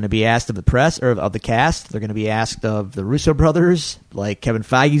 They're going to be asked of the press or of the cast. They're going to be asked of the Russo brothers. Like Kevin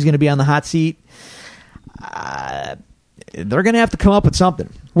Feige's going to be on the hot seat. They're going to have to come up with something.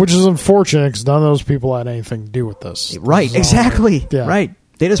 Which is unfortunate because none of those people had anything to do with this. Right, exactly. Yeah. Right.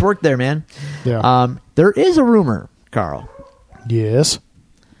 They just worked there, man. Yeah. There is a rumor, Carl. Yes.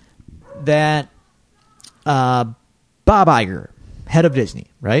 That Bob Iger, head of Disney,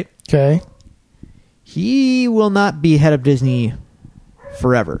 right? Okay. He will not be head of Disney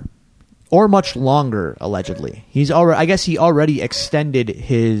forever or much longer, allegedly. I guess he already extended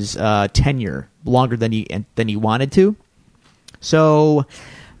his tenure longer than he wanted to. So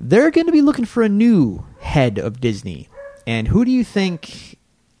they're going to be looking for a new head of Disney. And who do you think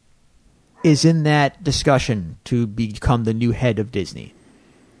is in that discussion to become the new head of Disney?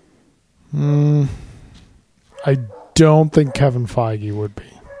 I don't think Kevin Feige would be.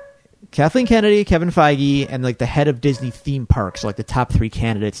 Kathleen Kennedy, Kevin Feige, and like the head of Disney theme parks, like the top 3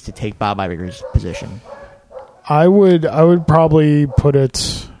 candidates to take Bob Iger's position. I would probably put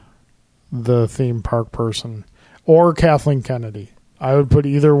it the theme park person or Kathleen Kennedy. I would put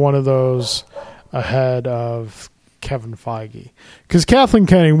either one of those ahead of Kevin Feige, because Kathleen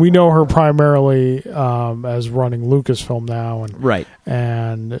Kennedy, we know her primarily as running Lucasfilm now,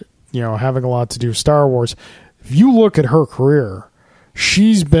 and having a lot to do with Star Wars. If you look at her career,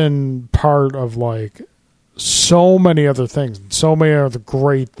 she's been part of like so many other things, so many other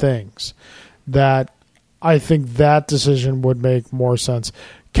great things, that I think that decision would make more sense.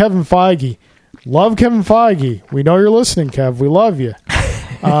 Kevin Feige, love Kevin Feige. We know you're listening, Kev. We love you.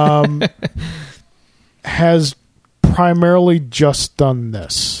 Has primarily just done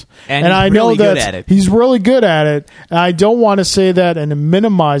this. And I know really that good at it. He's really good at it. And I don't want to say that in a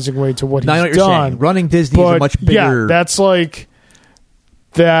minimizing way to what he's done. Running Disney is a much bigger... Yeah,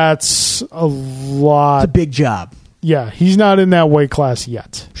 that's a lot. It's a big job. Yeah, he's not in that weight class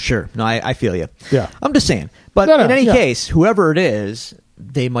yet. Sure. No, I feel you. Yeah. I'm just saying. But in any case, whoever it is,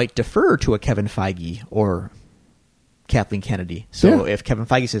 they might defer to a Kevin Feige or Kathleen Kennedy. So if Kevin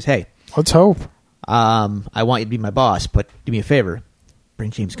Feige says, hey... Let's hope. I want you to be my boss, but do me a favor. Bring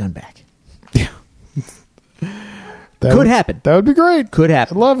James Gunn back. Yeah. Could happen. That would be great. Could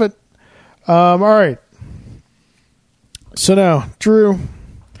happen. I love it. All right. So now, Drew, we've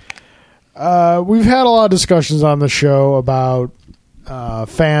had a lot of discussions on the show about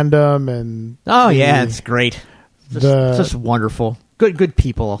fandom and... Oh, yeah, it's great. Just wonderful. Good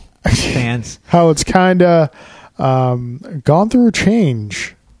people, fans. How it's kind of gone through a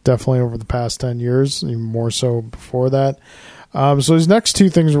change, definitely over the past 10 years, even more so before that. So these next 2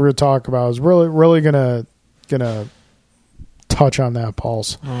 things we're going to talk about is really gonna touch on that,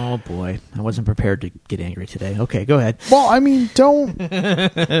 Pauls. Oh boy, I wasn't prepared to get angry today. Okay, go ahead. Well, I mean, don't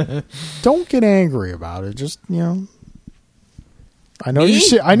get angry about it. Just I know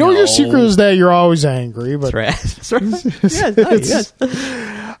your secret is that you're always angry, but that's right. Yes.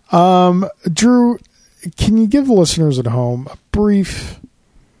 Drew, can you give the listeners at home a brief,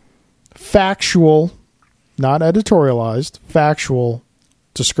 factual, not editorialized, factual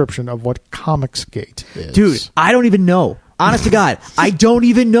description of what Comicsgate is? Dude, I don't even know. Honest to God, I don't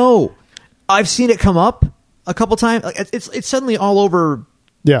even know. I've seen it come up a couple times. It's suddenly all over.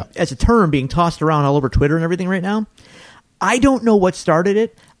 Yeah, as a term being tossed around all over Twitter and everything right now. I don't know what started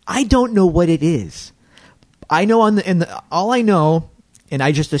it. I don't know what it is. I know all I know, and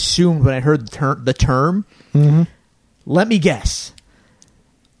I just assumed when I heard the term. Mm-hmm. Let me guess.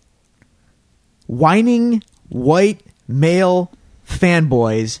 Whining white male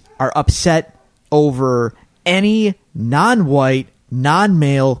fanboys are upset over any non-white,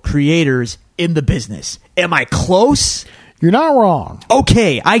 non-male creators in the business. Am I close? You're not wrong.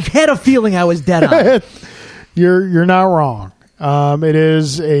 Okay, I had a feeling I was dead on. You're not wrong. It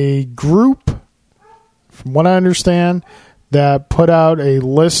is a group, from what I understand, that put out a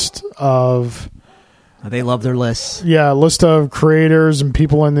list of... They love their lists. Yeah, a list of creators and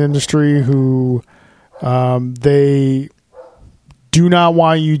people in the industry who they do not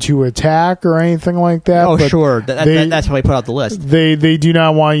want you to attack or anything like that. Oh, sure. That's how I put out the list. They do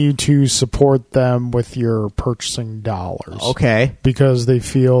not want you to support them with your purchasing dollars. Okay. Because they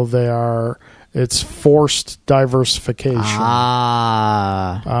feel it's forced diversification.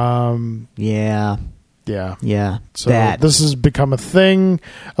 Yeah. Yeah. So this has become a thing.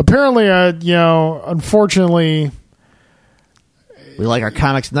 Apparently, unfortunately, we like our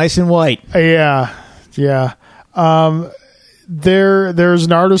comics nice and white. Yeah. there's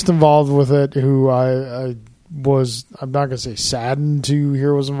an artist involved with it who I'm not going to say saddened to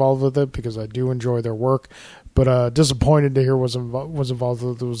hear was involved with it because I do enjoy their work, but disappointed to hear was involved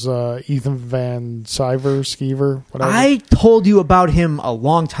with it was Ethan Van Sciver, whatever. I told you about him a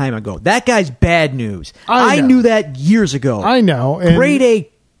long time ago. That guy's bad news. I knew that years ago. I know. Grade A,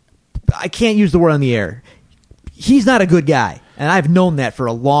 I can't use the word on the air. He's not a good guy, and I've known that for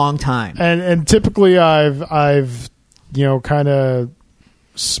a long time. And typically I've kind of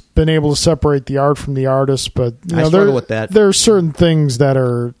been able to separate the art from the artist, but I struggle with that. There are certain things that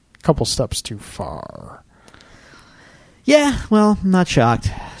are a couple steps too far. Yeah, well, I'm not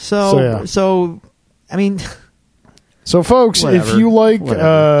shocked. So I mean, so folks, whatever, if you like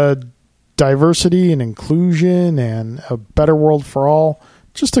diversity and inclusion and a better world for all,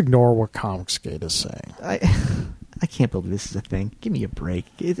 just ignore what Comicsgate is saying. I can't believe this is a thing. Give me a break.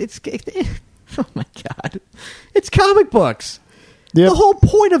 It's oh my God, it's comic books. Yep. The whole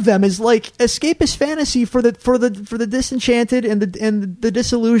point of them is like escapist fantasy for the disenchanted and the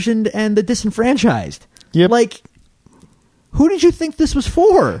disillusioned and the disenfranchised. Yep. Like, who did you think this was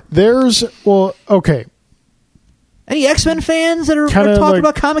for? Okay. Any X-Men fans that are talking like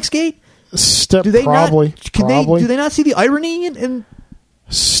about Comicsgate? Do they probably. Do they not see the irony in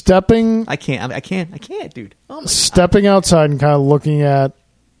stepping? I can't, dude. Oh stepping outside and kind of looking at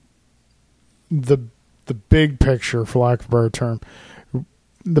the big picture, for lack of a better term.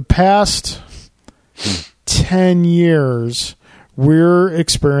 The past 10 years, we're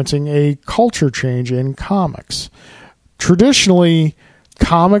experiencing a culture change in comics. Traditionally,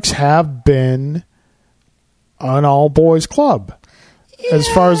 comics have been an all-boys club. Yeah. As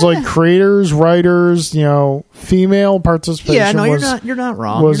far as like creators, writers, female participation. Yeah, no, you're not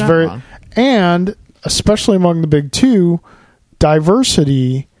wrong. Was very wrong. And especially among the big two,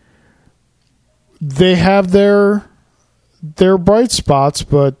 diversity. They have their bright spots,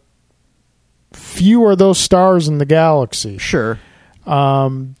 but few are those stars in the galaxy. Sure.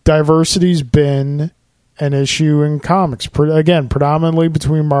 Diversity's been an issue in comics. Again, predominantly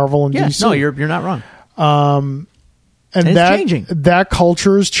between Marvel and DC. No, you're not wrong. And it's changing. That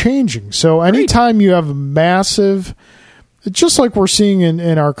culture is changing. So anytime you have a massive, just like we're seeing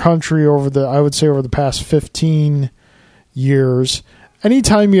in our country over the past 15 years,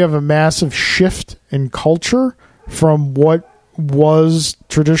 anytime you have a massive shift in culture from what was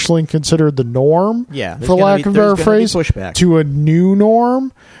traditionally considered the norm, for lack of a better phrase, to a new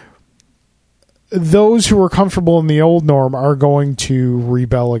norm, those who are comfortable in the old norm are going to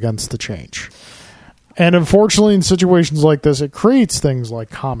rebel against the change. And unfortunately, in situations like this, it creates things like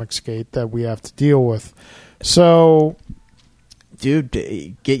Comicsgate that we have to deal with. So, dude,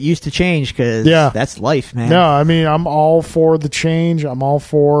 get used to change because that's life, man. No, I mean, I'm all for the change. I'm all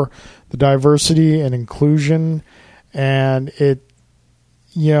for the diversity and inclusion. And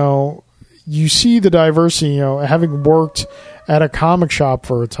you see the diversity, having worked at a comic shop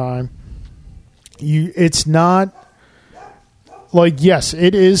for a time, it's not like, yes,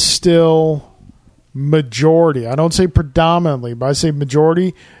 it is still majority. I don't say predominantly, but I say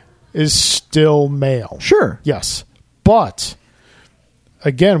majority is still male. Sure. Yes. But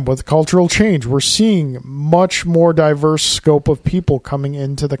again, with cultural change, we're seeing much more diverse scope of people coming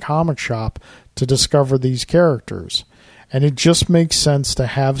into the comic shop to discover these characters. And it just makes sense to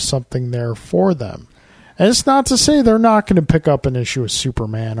have something there for them. And it's not to say they're not going to pick up an issue of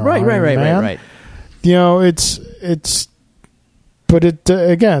Superman or Iron Man. Right. But it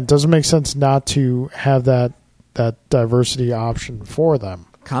again, it doesn't make sense not to have that diversity option for them.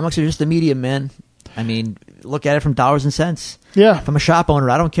 Comics are just a medium, man. I mean, look at it from dollars and cents. Yeah. If I'm a shop owner,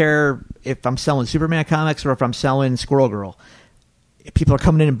 I don't care if I'm selling Superman comics or if I'm selling Squirrel Girl. If people are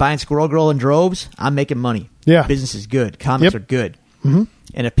coming in and buying Squirrel Girl in droves, I'm making money. Yeah. Business is good. Comics are good. Mm-hmm.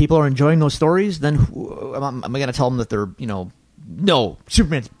 And if people are enjoying those stories, then am I going to tell them that they're, no,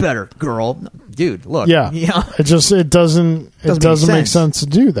 Superman's better, girl. Dude, look. Yeah. It doesn't make sense to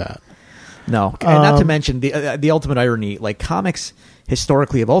do that. No. And not to mention the ultimate irony, like comics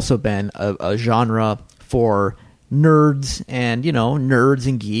historically have also been a genre for nerds and, nerds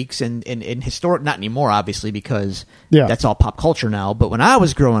and geeks and historic, not anymore, obviously, because that's all pop culture now. But when I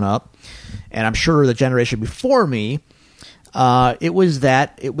was growing up, and I'm sure the generation before me, it was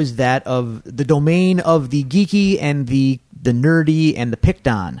that of the domain of the geeky and the nerdy and the picked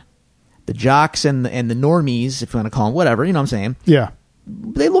on, the jocks and the normies, if you want to call them whatever, you know what I'm saying? Yeah.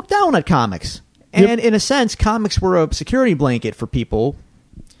 They looked down at comics. And in a sense, comics were a security blanket for people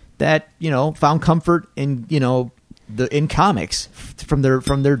that, found comfort in, in comics from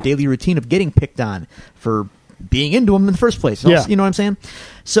their daily routine of getting picked on for being into them in the first place. Yeah. You know what I'm saying?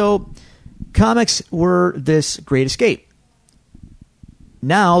 So comics were this great escape.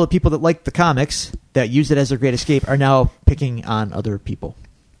 now the people that like the comics that use it as their great escape are now picking on other people.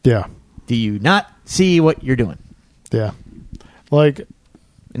 Yeah. Do you not see what you're doing? Yeah. Like,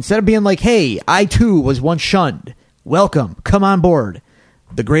 instead of being like, hey, I too was once shunned. Welcome. Come on board.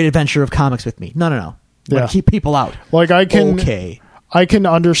 The great adventure of comics with me. No. Yeah. Keep people out. Like, I can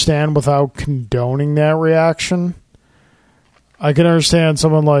understand without condoning that reaction. I can understand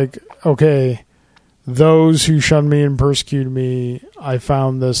someone like, okay, those who shunned me and persecuted me, I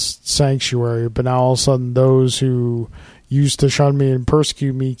found this sanctuary, but now all of a sudden those who used to shun me and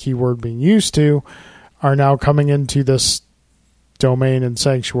persecute me, keyword being used to, are now coming into this domain and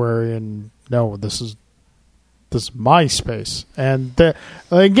sanctuary, and no, this is my space. And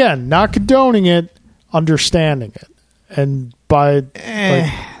again, not condoning it, understanding it, and by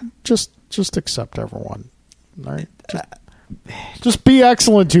just accept everyone. All right, just be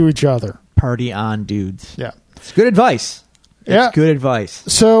excellent to each other. Party on, dudes. Yeah, it's good advice. It's good advice.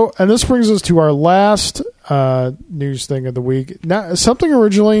 So, and this brings us to our last news thing of the week. Now, something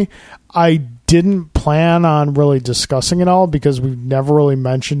originally I didn't plan on really discussing at all because we've never really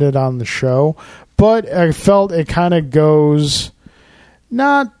mentioned it on the show, but I felt it kind of goes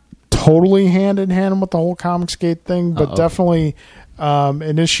not totally hand in hand with the whole Comicsgate thing, but definitely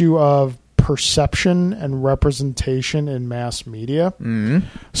an issue of perception and representation in mass media. Mm-hmm.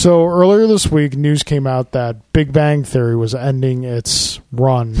 So earlier this week, news came out that Big Bang Theory was ending its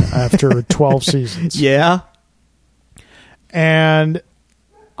run after 12 seasons. Yeah. And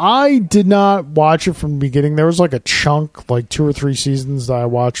I did not watch it from the beginning. There was like a chunk, like 2 or 3 seasons that I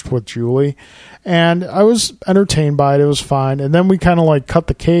watched with Julie, and I was entertained by it. It was fine. And then we kind of like cut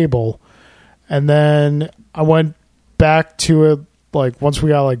the cable, and then I went back to it. Like once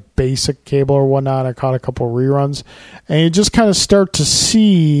we got like basic cable or whatnot, I caught a couple of reruns, and you just kind of start to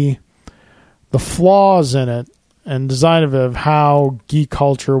see the flaws in it and design of it, of how geek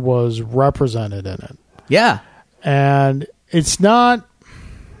culture was represented in it. Yeah. And it's tough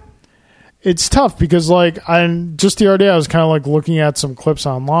because like just the other day I was kind of like looking at some clips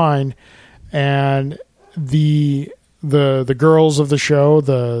online, and the girls of the show,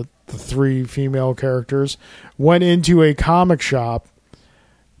 the 3 female characters, went into a comic shop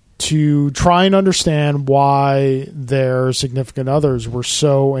to try and understand why their significant others were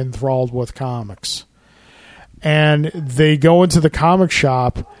so enthralled with comics. And they go into the comic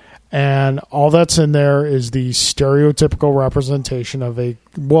shop, and all that's in there is the stereotypical representation of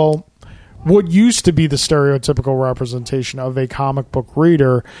what used to be the stereotypical representation of a comic book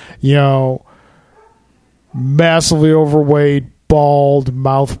reader, massively overweight, bald,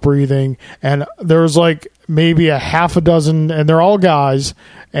 mouth breathing, and there's like maybe a half a dozen, and they're all guys,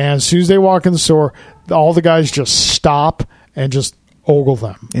 and as soon as they walk in the store, all the guys just stop and just ogle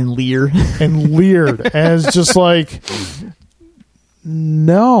them and leered and it's just like,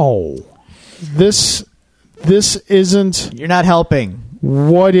 no, this isn't, you're not helping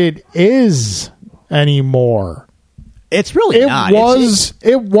what it is anymore. It's really not.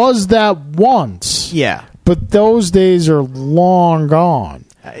 It was that once. Yeah. But those days are long gone.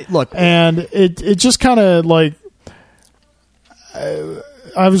 Look, and it just kind of like,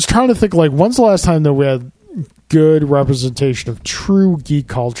 I was trying to think, like, when's the last time that we had good representation of true geek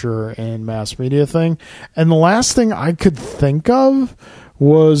culture and mass media thing? And the last thing I could think of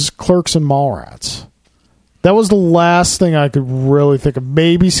was Clerks and Mallrats. That was the last thing I could really think of.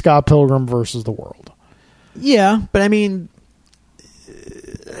 Maybe Scott Pilgrim versus the World. Yeah, but I mean,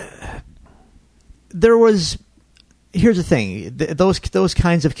 there was. Here's the thing: those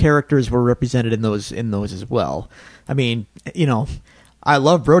kinds of characters were represented in those as well. I mean, I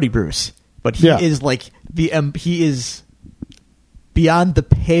love Brody Bruce, but he is like he is beyond the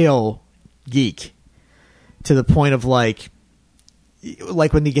pale geek to the point of like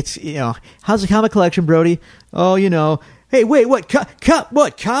when he gets, how's the comic collection, Brody? Oh, hey, wait, what?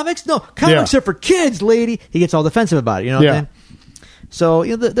 What, comics? No, comics are for kids, lady. He gets all defensive about it. You know what I'm saying? So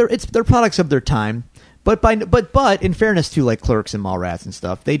they're products of their time. But in fairness to like Clerks and Mallrats and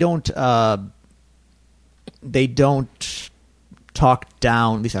stuff, they don't talk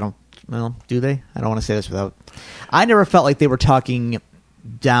down. At least I don't. Well, do they? I don't want to say this without. I never felt like they were talking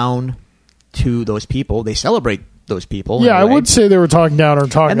down to those people. They celebrate those people. Yeah, I would say they were talking down or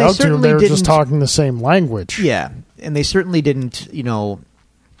talking out to them. They were just talking the same language. Yeah, and they certainly didn't. I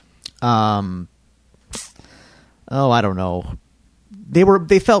don't know.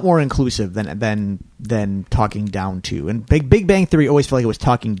 They felt more inclusive than talking down to. And Big Bang Theory always felt like it was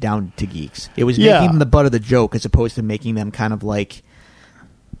talking down to geeks. It was making them the butt of the joke as opposed to making them kind of like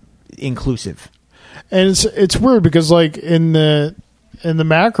inclusive. And it's weird because like in the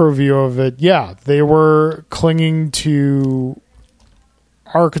macro view of it, they were clinging to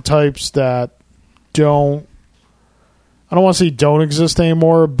archetypes that don't, I don't want to say don't exist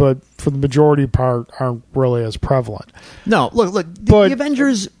anymore, but for the majority part aren't really as prevalent. No, look, the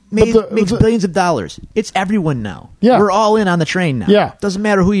Avengers makes billions of dollars. It's everyone now. Yeah. We're all in on the train now. Yeah. Doesn't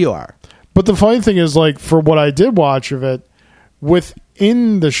matter who you are. But the funny thing is, like, for what I did watch of it,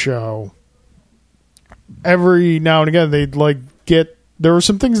 within the show, every now and again, they'd, like, there were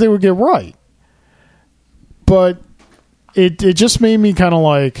some things they would get right. But it just made me kind of,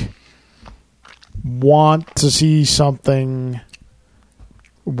 like, want to see something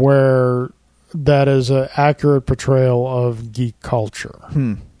where that is an accurate portrayal of geek culture.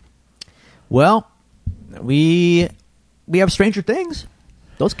 Well, we have Stranger Things.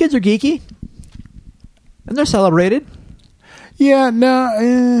 Those kids are geeky, and they're celebrated. Yeah,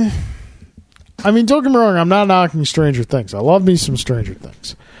 no. I mean, don't get me wrong. I'm not knocking Stranger Things. I love me some Stranger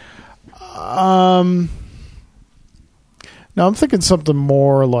Things. Now I'm thinking something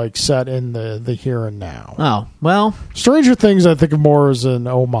more like set in the here and now. Oh, well, Stranger Things I think of more as an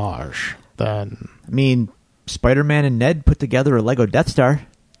homage than. I mean, Spider-Man and Ned put together a Lego Death Star.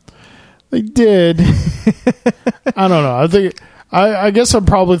 They did. I don't know. I think. I guess I'm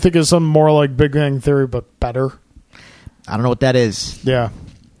probably thinking something more like Big Bang Theory, but better. I don't know what that is. Yeah.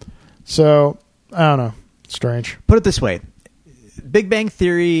 So, I don't know. Strange. Put it this way. Big Bang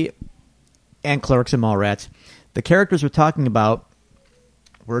Theory and Clerks and Mallrats, the characters we're talking about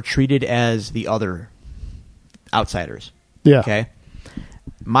were treated as the other outsiders. Yeah. Okay?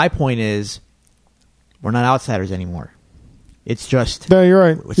 My point is, we're not outsiders anymore. It's just... No, you're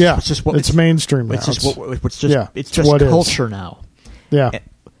right. It's mainstream now. It's just culture now. Yeah.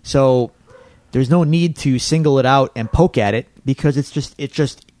 So there's no need to single it out and poke at it because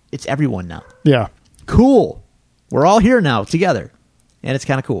it's everyone now. Yeah. Cool. We're all here now together, and it's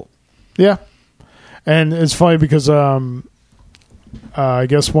kind of cool. Yeah. And it's funny because I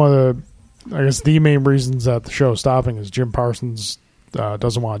guess the main reasons that the show is stopping is Jim Parsons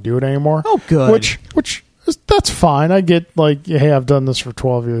doesn't want to do it anymore. Oh, good. Which that's fine. I get like, hey, I've done this for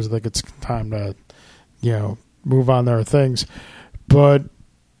 12 years. I think it's time to, move on to other things. But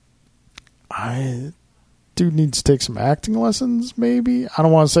dude needs to take some acting lessons. Maybe I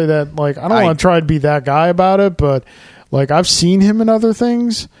don't want to say that. Like, I don't want to try to be that guy about it. But like, I've seen him in other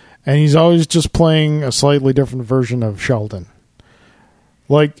things, and he's always just playing a slightly different version of Sheldon.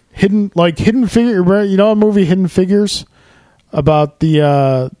 Like Hidden Figure. You know, a movie Hidden Figures about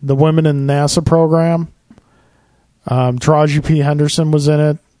the women in the NASA program. Taraji P. Henderson was in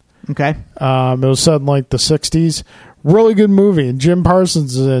it. Okay. It was set in like the 60s. Really good movie, and Jim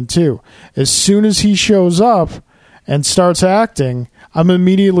Parsons is in it too. As soon as he shows up and starts acting, I'm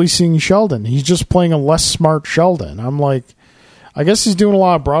immediately seeing Sheldon. He's just playing a less smart Sheldon. I'm like, I guess he's doing a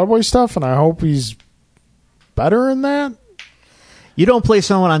lot of Broadway stuff, and I hope he's better in that. You don't play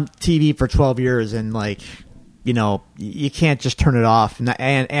someone on TV for 12 years and you can't just turn it off.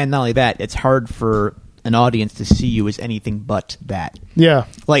 And not only that, it's hard for an audience to see you as anything but that. Yeah.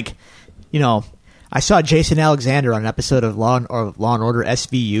 Like, I saw Jason Alexander on an episode of Law and Order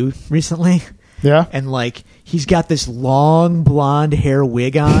SVU recently. Yeah. And he's got this long blonde hair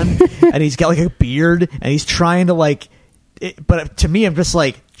wig on and he's got like a beard and he's trying to but to me, I'm just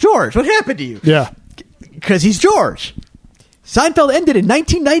like, George, what happened to you? Yeah. Because he's George. Seinfeld ended in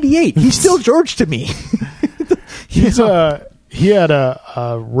 1998. He's still George to me. He had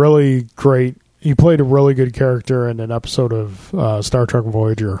a really great. He played a really good character in an episode of Star Trek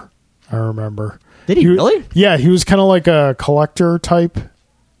Voyager. I remember. Did he really? Yeah, he was kind of like a collector type,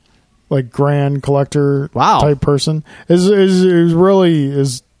 like grand collector type person. He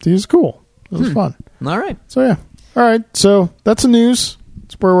was cool. It was fun. All right. So yeah. All right. So that's the news.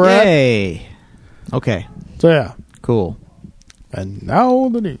 That's where we're at. Yay. Okay. So yeah. Cool. And now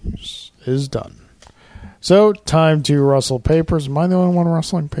the news is done. So, time to rustle papers. Am I the only one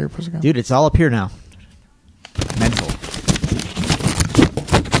rustling papers again? Dude, it's all up here now. Mental.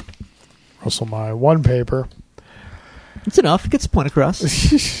 Rustle my one paper. It's enough. It gets the point across.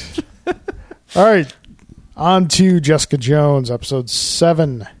 All right. On to Jessica Jones, episode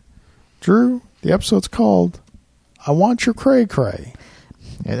 7. Drew, the episode's called I Want Your Cray Cray.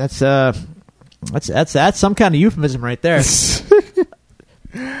 Yeah, that's some kind of euphemism right there.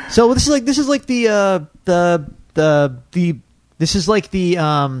 So this is like the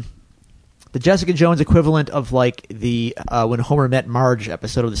Jessica Jones equivalent of like the When Homer Met Marge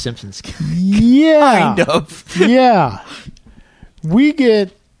episode of The Simpsons. Yeah. Kind of. Yeah. We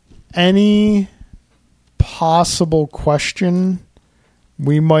get any possible question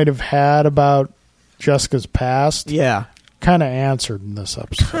we might have had about Jessica's past. Yeah. Kind of answered in this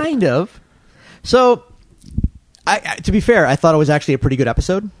episode. Kind of. So to be fair, I thought it was actually a pretty good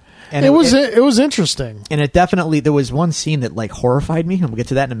episode. And it was interesting. And it definitely, there was one scene that like horrified me. We'll get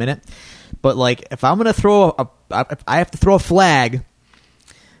to that in a minute. But like, if I'm going to if I have to throw a flag,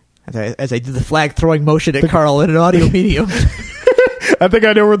 as I did the flag throwing motion at Carl in an audio medium. I think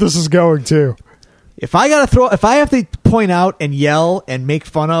I know where this is going too. If I have to point out and yell and make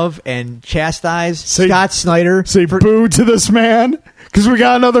fun of and chastise Scott Snyder, say boo to this man because we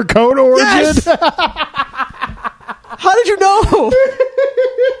got another coat origin. Yes! How did you know?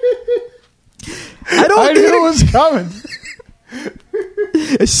 I knew it was coming.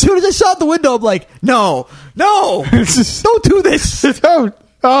 As soon as I saw it the window, I'm like, no, don't do this. Don't.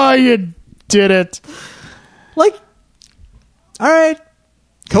 Oh, you did it. Like, all right.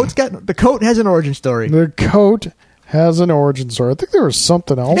 The coat has an origin story. The coat has an origin story. I think there was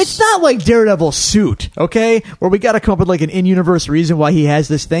something else. It's not like Daredevil's suit, okay? Where we got to come up with like an in-universe reason why he has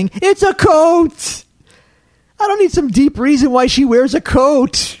this thing. It's a coat. I don't need some deep reason why she wears a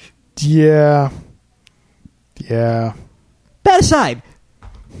coat. Yeah. That aside,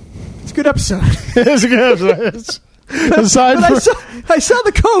 it's a good episode. It's a good episode. I saw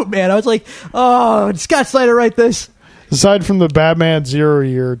the coat, man. I was like, oh, did Scott Snyder write this? Aside from the Batman 0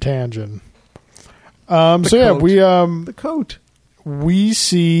 year tangent. The coat. We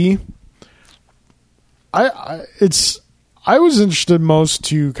see I was interested most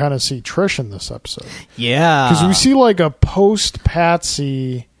to kind of see Trish in this episode. Yeah. Because we see like a post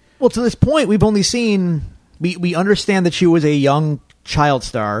Patsy. Well, to this point, we've only seen we understand that she was a young child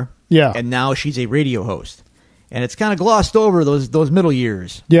star. Yeah. And now she's a radio host. And it's kind of glossed over those middle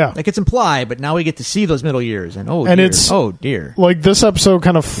years. Yeah. Like it's implied, but now we get to see those middle years. And oh dear. Like this episode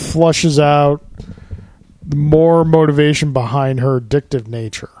kind of flushes out more motivation behind her addictive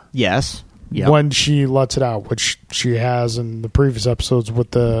nature. Yes. Yep. When she lets it out, which she has in the previous episodes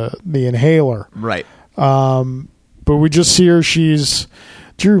with the inhaler. Right. But we just see her,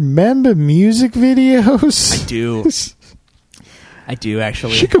 do you remember music videos? I do. I do,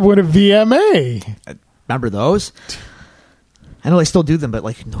 actually. She could win a VMA. Remember those? I know they still do them, but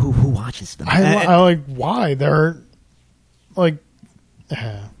like, who watches them? I like why they're like.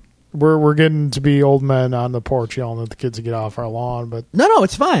 We're getting to be old men on the porch yelling at the kids to get off our lawn, but no,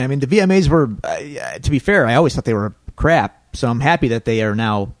 it's fine. I mean, the VMAs were, to be fair, I always thought they were crap. So I'm happy that they are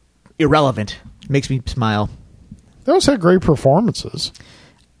now irrelevant. Makes me smile. They also had great performances.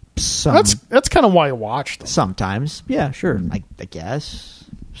 That's kind of why I watch them. Sometimes, yeah, sure. I guess.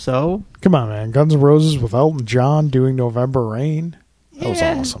 So come on, man! Guns N' Roses with Elton John doing November Rain. That was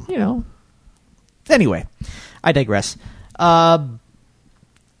awesome. You know. Anyway, I digress.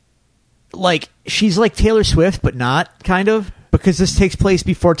 Like she's like Taylor Swift, but not kind of, because this takes place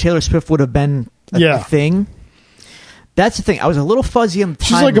before Taylor Swift would have been a thing. That's the thing. I was a little fuzzy on the timeline.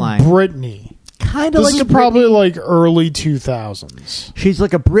 She's like a Britney. Kind of like a Britney. This is probably like early 2000s. She's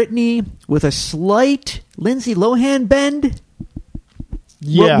like a Britney with a slight Lindsay Lohan bend.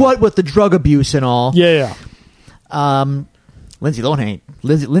 Yeah. What with the drug abuse and all. Yeah. Lindsay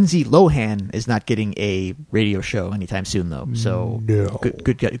Lohan is not getting a radio show anytime soon, though. So no.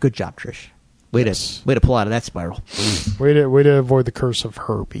 Good job, Trish. Way to pull out of that spiral. Way to avoid the curse of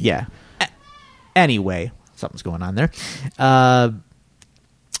Herbie. Yeah. Anyway, something's going on there.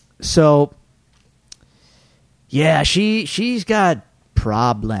 So yeah, she's got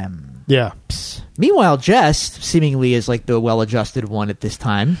problems. Yeah. Meanwhile, Jess seemingly is like the well-adjusted one at this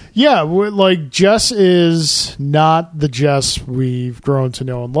time. Yeah, like Jess is not the Jess we've grown to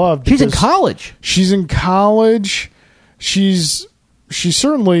know and love. She's in college. She's in college. She's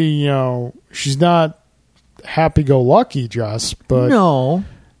certainly, she's not happy-go-lucky Jess, but no,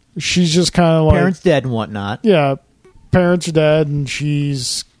 she's just kind of like parents dead and whatnot. Yeah, parents are dead, and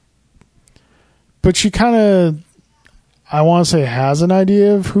but she kind of, I want to say, has an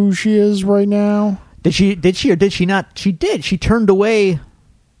idea of who she is right now. Did she or did she not? She did. She turned away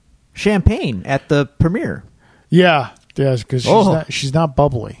champagne at the premiere. Yeah, because she's not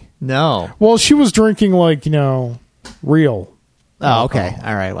bubbly. No. Well, she was drinking like real. Oh, okay,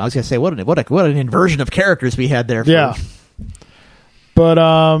 all right. Well, I was gonna say what an inversion of characters we had there. Yeah. But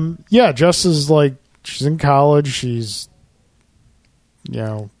Jess is like, she's in college. She's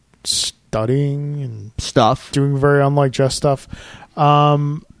studying and stuff, doing very unlike Jess stuff.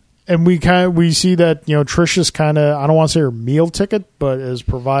 And we see that Trish is kind of, I don't want to say her meal ticket, but is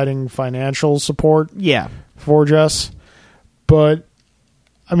providing financial support. Yeah. For Jess. But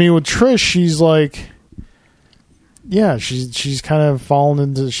I mean, with Trish, she's like, yeah, she's kind of fallen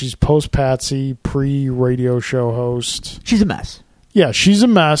into, she's post Patsy, pre radio show host. She's a mess. Yeah, she's a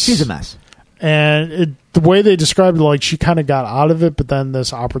mess. She's a mess. And the way they described it, like she kind of got out of it, but then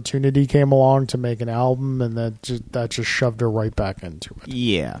this opportunity came along to make an album, and that just shoved her right back into it.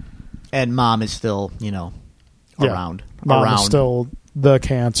 Yeah. And mom is still, around. Mom is still the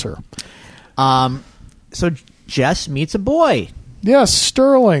cancer. So Jess meets a boy. Yes,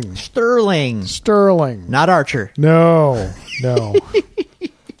 Sterling. Not Archer. No.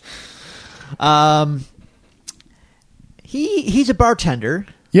 He's a bartender.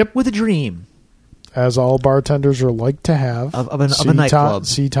 Yep. With a dream. As all bartenders are like to have. Of a nightclub.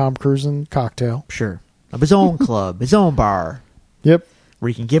 See Tom Cruise in Cocktail. Sure. Of his own club, his own bar. Yep. Where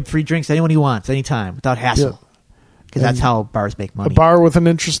he can give free drinks to anyone he wants, anytime, without hassle. Because that's how bars make money. A bar with an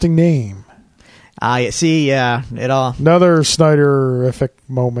interesting name. It all. Another Snyder-ific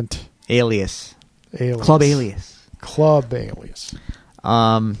moment. Alias. Club Alias.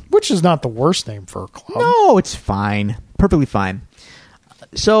 Which is not the worst name for a club. No, it's fine. Perfectly fine.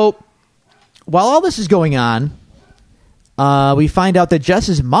 So, while all this is going on, we find out that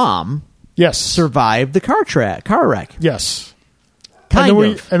Jess's mom survived the car wreck. Yes. Kind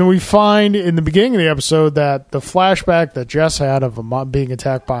of. And we find in the beginning of the episode that the flashback that Jess had of being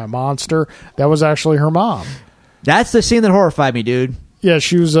attacked by a monster, that was actually her mom. That's the scene that horrified me, dude. Yeah,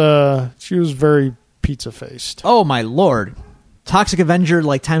 she was very pizza-faced. Oh, my Lord. Toxic Avenger,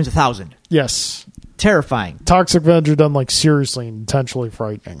 like, times 1,000. Yes. Terrifying. Toxic Avenger done, like, seriously intentionally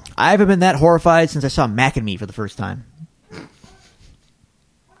frightening. I haven't been that horrified since I saw Mac and Me for the first time.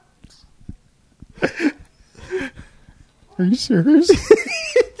 Are you serious?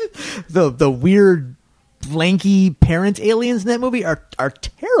 The weird, lanky parent aliens in that movie are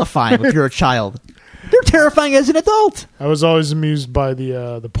terrifying if you're a child. They're terrifying as an adult. I was always amused by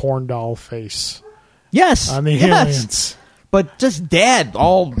the porn doll face. Yes. On the aliens. But just dad,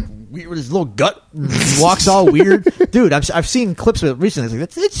 all weird with his little gut, walks all weird. Dude, I've seen clips of it recently.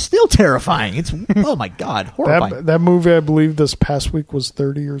 It's still terrifying. It's, oh my God, horrifying. That movie, I believe, this past week was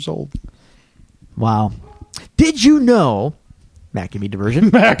 30 years old. Wow. Did you know, Mac and Me diversion.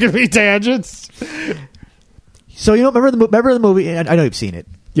 Mac and Me tangents. So, remember the movie? I know you've seen it.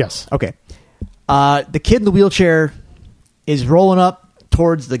 Yes. Okay. The kid in the wheelchair is rolling up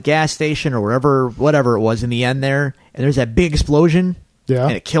towards the gas station or whatever it was in the end there, and there's that big explosion,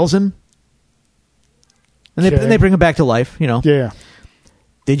 and it kills him, and they bring him back to life. Yeah.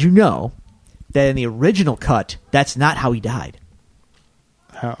 Did you know that in the original cut, that's not how he died?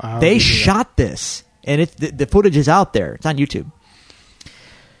 How they shot this, and the footage is out there. It's on YouTube.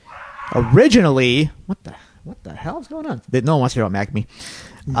 Originally, what the hell is going on? No one wants to hear about Mac and Me.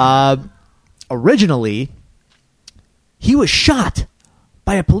 Originally, he was shot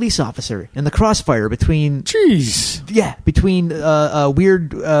by a police officer in the crossfire between... Jeez. Yeah, between a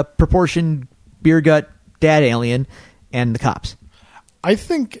weird proportioned beer gut dad alien and the cops. I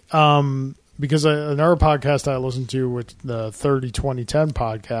think because another podcast I listened to, with the 30-20-10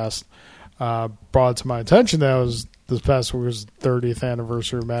 podcast, brought to my attention that was this past week was 30th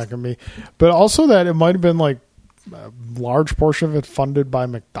anniversary of Mac and Me, but also that it might have been like a large portion of it funded by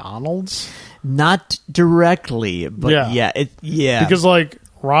McDonald's. Not directly, but yeah. Because like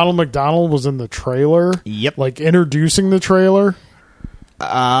Ronald McDonald was in the trailer. Yep. Like introducing the trailer.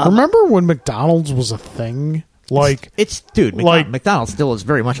 Remember when McDonald's was a thing? Like McDonald's still is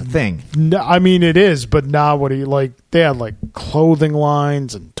very much a thing. No, I mean it is, but not what they had like clothing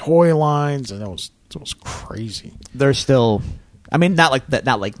lines and toy lines, and it was crazy. They're still, I mean, not like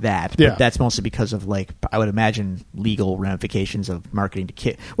that. Yeah. But that's mostly because of I would imagine legal ramifications of marketing to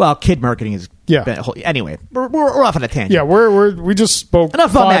kid. Well, kid marketing is anyway. We're off on a tangent. Yeah, we just spoke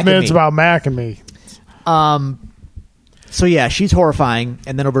enough 5 minutes about Mac and Me. So yeah, she's horrifying,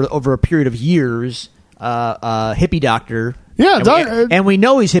 and then over a period of years, hippie doctor. Yeah, and we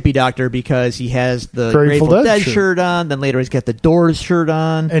know he's hippie doctor because he has the Grateful Dead shirt on. Then later he's got the Doors shirt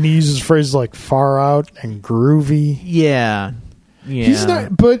on, and he uses phrases like "far out" and "groovy." Yeah. He's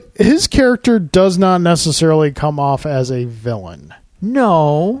not, but his character does not necessarily come off as a villain.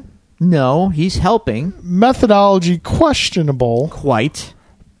 No, he's helping. Methodology questionable, quite,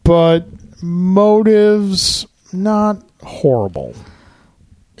 but motives not horrible.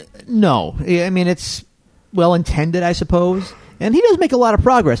 No, I mean it's well intended, I suppose, and he does make a lot of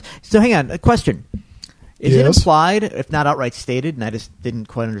progress. So, hang on, a question: is it implied, if not outright stated, and I just didn't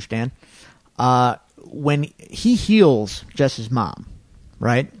quite understand? When he heals Jess's mom,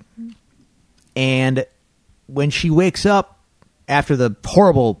 right? And when she wakes up after the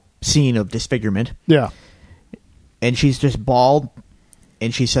horrible scene of disfigurement, and she's just bald,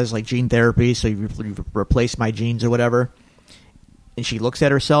 and she says like gene therapy, so you replace my genes or whatever, and she looks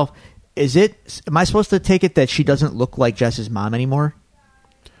at herself. Am I supposed to take it that she doesn't look like Jess's mom anymore?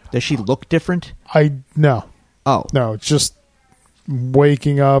 Does she look different? No. Oh. No, it's just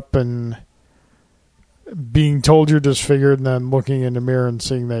waking up and being told you're disfigured and then looking in the mirror and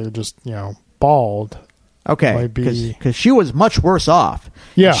seeing that you're just, bald. Okay, because she was much worse off.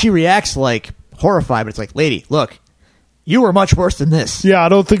 Yeah. She reacts like horrified, but it's like, lady, look, you were much worse than this. Yeah, I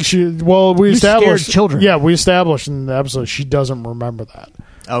don't think she... Well, we established... Scared children. Yeah, we established in the episode she doesn't remember that.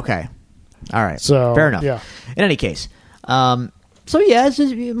 Okay. All right. So, fair enough. Yeah. In any case.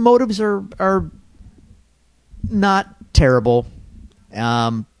 His motives are not terrible.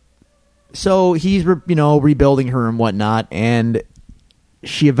 So he's, rebuilding her and whatnot, and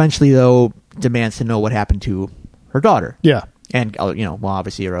she eventually, though, demands to know what happened to her daughter. Yeah. And,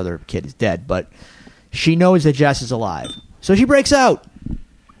 obviously her other kid is dead, but she knows that Jess is alive. So she breaks out.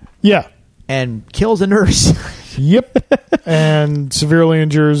 Yeah. And kills a nurse. Yep. And severely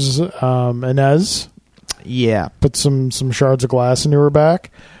injures Inez. Yeah. Put some shards of glass into her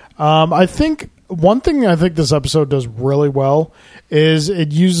back. I think one thing I think this episode does really well is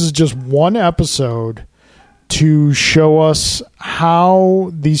it uses just one episode to show us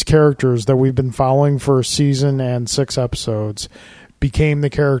how these characters that we've been following for a season and 6 episodes became the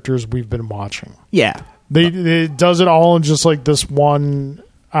characters we've been watching. Yeah. It does it all in just like this 1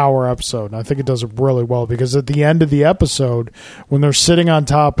 hour episode. And I think it does it really well because at the end of the episode, when they're sitting on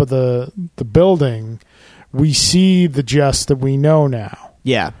top of the building, we see the Jess that we know now.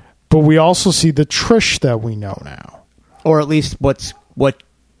 Yeah. But we also see the Trish that we know now. Or at least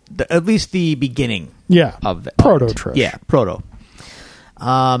at least the beginning. Yeah. Of Proto Trish. Yeah, proto.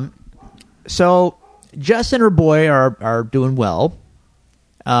 So Jess and her boy are doing well.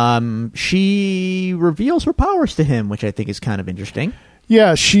 She reveals her powers to him, which I think is kind of interesting.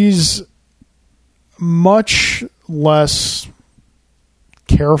 Yeah, she's much less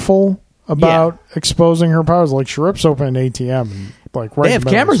careful about exposing her powers. Like, she rips open an ATM and right. They have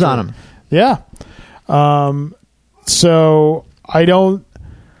cameras on them. Yeah. So I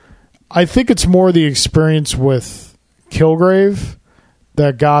think it's more the experience with Kilgrave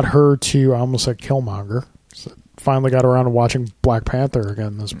that got her to, I almost said Killmonger. So finally got around to watching Black Panther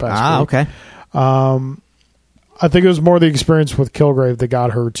again this past week. Okay. I think it was more the experience with Kilgrave that got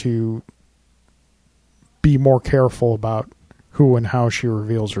her to be more careful about who and how she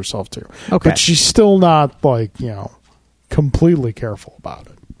reveals herself to. Okay. But she's still not, completely careful about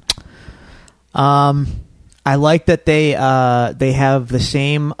it. I like that they have the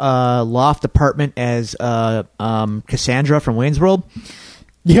same loft apartment as Cassandra from Wayne's World.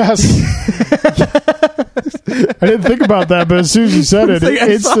 Yes. I didn't think about that, but as soon as you said it,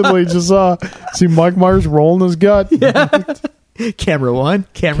 instantly just see Mike Myers rolling his gut. Yeah. Camera 1,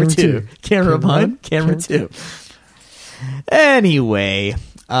 camera 2. Camera 1, camera 2. Anyway,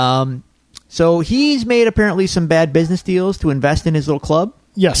 so he's made apparently some bad business deals to invest in his little club.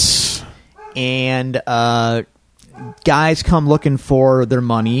 Yes. And guys come looking for their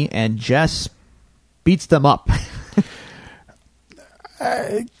money, and Jess beats them up.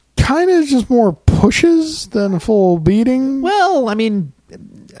 Kind of just more pushes than a full beating. Well, I mean,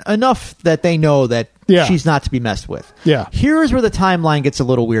 enough that they know that she's not to be messed with. Yeah. Here's where the timeline gets a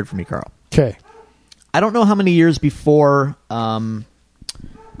little weird for me, Carl. Okay. I don't know how many years before the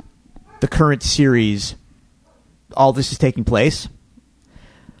current series all this is taking place,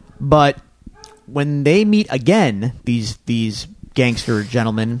 but when they meet again, these gangster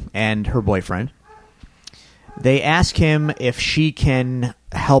gentlemen and her boyfriend, they ask him if she can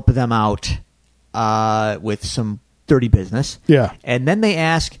help them out with some dirty business. Yeah. And then they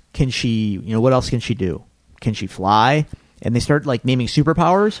ask, can she, what else can she do? Can she fly? And they start naming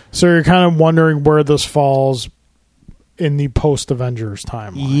superpowers. So you're kind of wondering where this falls in the post-Avengers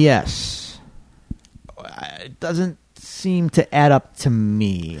timeline. Yes. It doesn't seem to add up to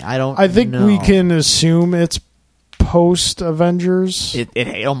me. I think we can assume it's post-Avengers.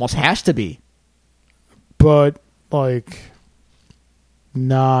 It almost has to be. But,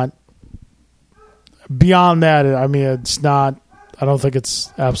 not... Beyond that, I mean, it's not... I don't think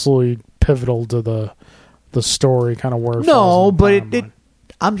it's absolutely pivotal to the story, kind of where it falls. No, but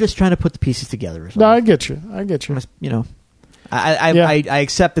I'm just trying to put the pieces together. No, I get you. I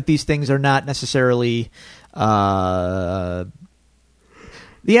accept that these things are not necessarily... the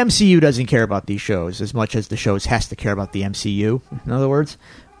MCU doesn't care about these shows as much as the shows has to care about the MCU, in other words.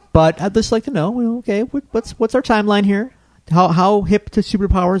 But I'd just like to know, okay, what's our timeline here? How hip to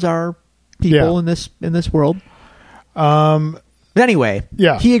superpowers are people in this world? But anyway,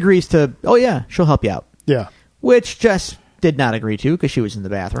 he agrees to, she'll help you out. Yeah. Which Jess did not agree to because she was in the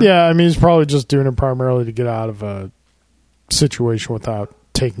bathroom. Yeah, I mean, he's probably just doing it primarily to get out of a situation without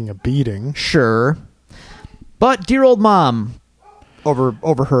taking a beating. Sure. But dear old mom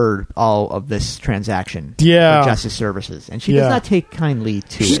overheard all of this transaction for Jess's services, and she does not take kindly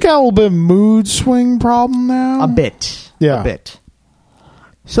to it. She's got a little bit of mood swing problem now. A bit. Yeah. A bit.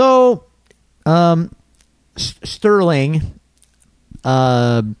 So, Sterling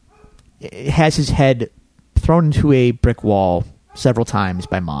has his head thrown into a brick wall several times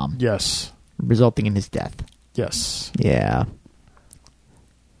by Mom. Yes. Resulting in his death. Yes. Yeah.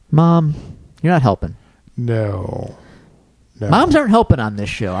 Mom, you're not helping. No. Moms aren't helping on this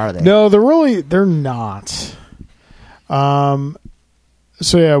show, are they? No, they're not.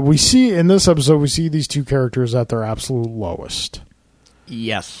 So yeah, we see in this episode, we see these two characters at their absolute lowest.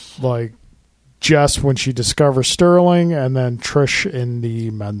 Yes. Like Jess when she discovers Sterling, and then Trish in the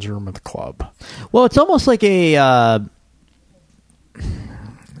men's room at the club. Well, it's almost like a,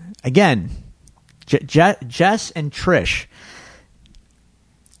 again, Jess and Trish,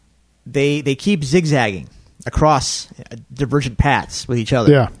 they keep zigzagging across divergent paths with each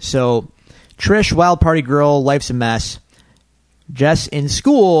other. Yeah. So Trish, wild party girl, life's a mess. Jess in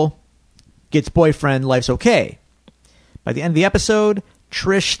school gets boyfriend, life's okay. By the end of the episode,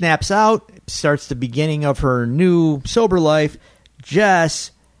 Trish snaps out, starts the beginning of her new sober life.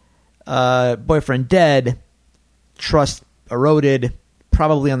 Jess, boyfriend dead, trust eroded,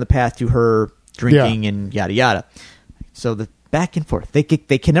 probably on the path to her drinking and yada yada. So the back and forth. They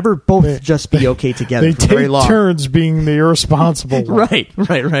can never both just be okay together for very long. They take turns being the irresponsible one. Right.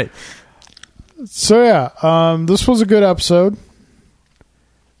 So yeah, this was a good episode.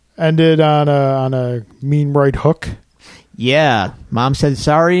 Ended on a mean right hook. Yeah. Mom said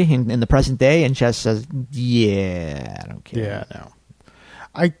sorry in the present day, and Jess says, yeah, I don't care. Yeah,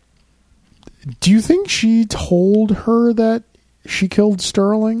 no. Do you think she told her that she killed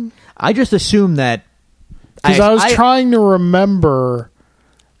Sterling? I just assume that. Because I was trying to remember,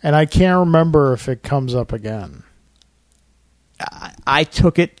 and I can't remember if it comes up again. I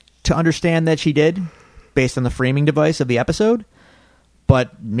took it to understand that she did, based on the framing device of the episode,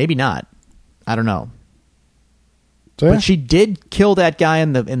 but maybe not. I don't know. So, yeah. But she did kill that guy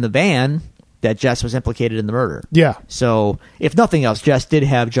in the van that Jess was implicated in the murder. Yeah. So, if nothing else, Jess did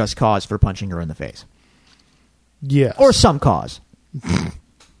have just cause for punching her in the face. Yes. Or some cause.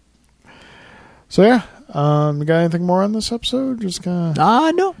 So, yeah. You got anything more on this episode? Just kind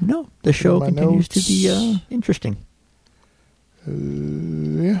of... No. The show continues to be interesting.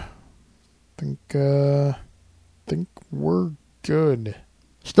 Yeah. Think we're good.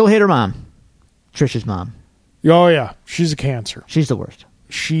 Still hate her mom. Trish's mom. Oh, yeah. She's a cancer. She's the worst.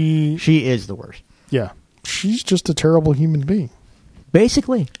 She is the worst. Yeah. She's just a terrible human being.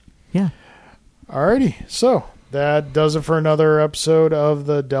 Basically. Yeah. Alrighty. So, that does it for another episode of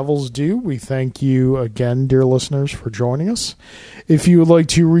The Devil's Due. We thank you again, dear listeners, for joining us. If you would like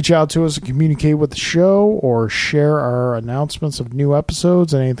to reach out to us and communicate with the show or share our announcements of new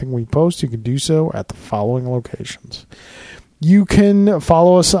episodes and anything we post, you can do so at the following locations. You can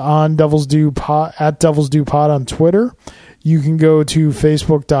follow us on Devil's Due Pod, at Devil's Due Pod on Twitter. You can go to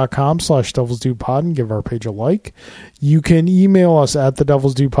facebook.com/devilsdupod and give our page a like. You can email us at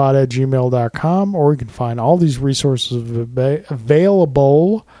thedevilsdupod@gmail.com, or you can find all these resources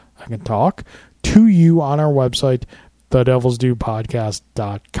available, I can talk, to you on our website,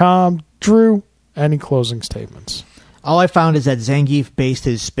 thedevilsdupodcast.com. Drew, any closing statements? All I found is that Zangief based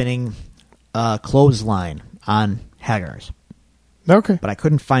his spinning clothesline on Hagar's. Okay. But I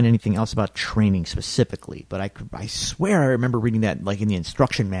couldn't find anything else about training specifically. But I swear I remember reading that like in the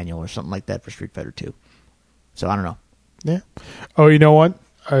instruction manual or something like that for Street Fighter 2. So I don't know. Yeah. Oh, you know what?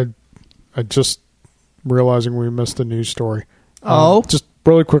 I just realizing we missed the news story. Just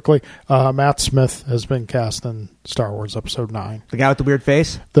really quickly, Matt Smith has been cast in Star Wars Episode 9. The guy with the weird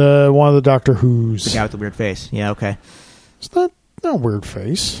face? One of the Doctor Who's. The guy with the weird face. Yeah, okay. It's not a weird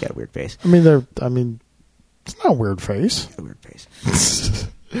face. He's got a weird face. It's not a weird face. A weird face.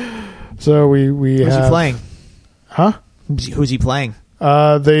 So we Who's he playing? Huh? Who's he playing?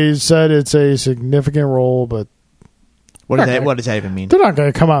 They said it's a significant role, but what does that even mean? They're not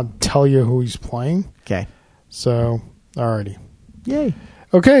going to come out and tell you who he's playing. Okay. So, alrighty. Yay.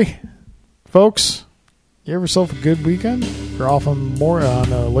 Okay, folks. You have yourself a good weekend. You're off on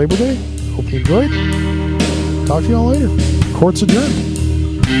Labor Day. Hope you enjoyed. Talk to you all later. Court's adjourned.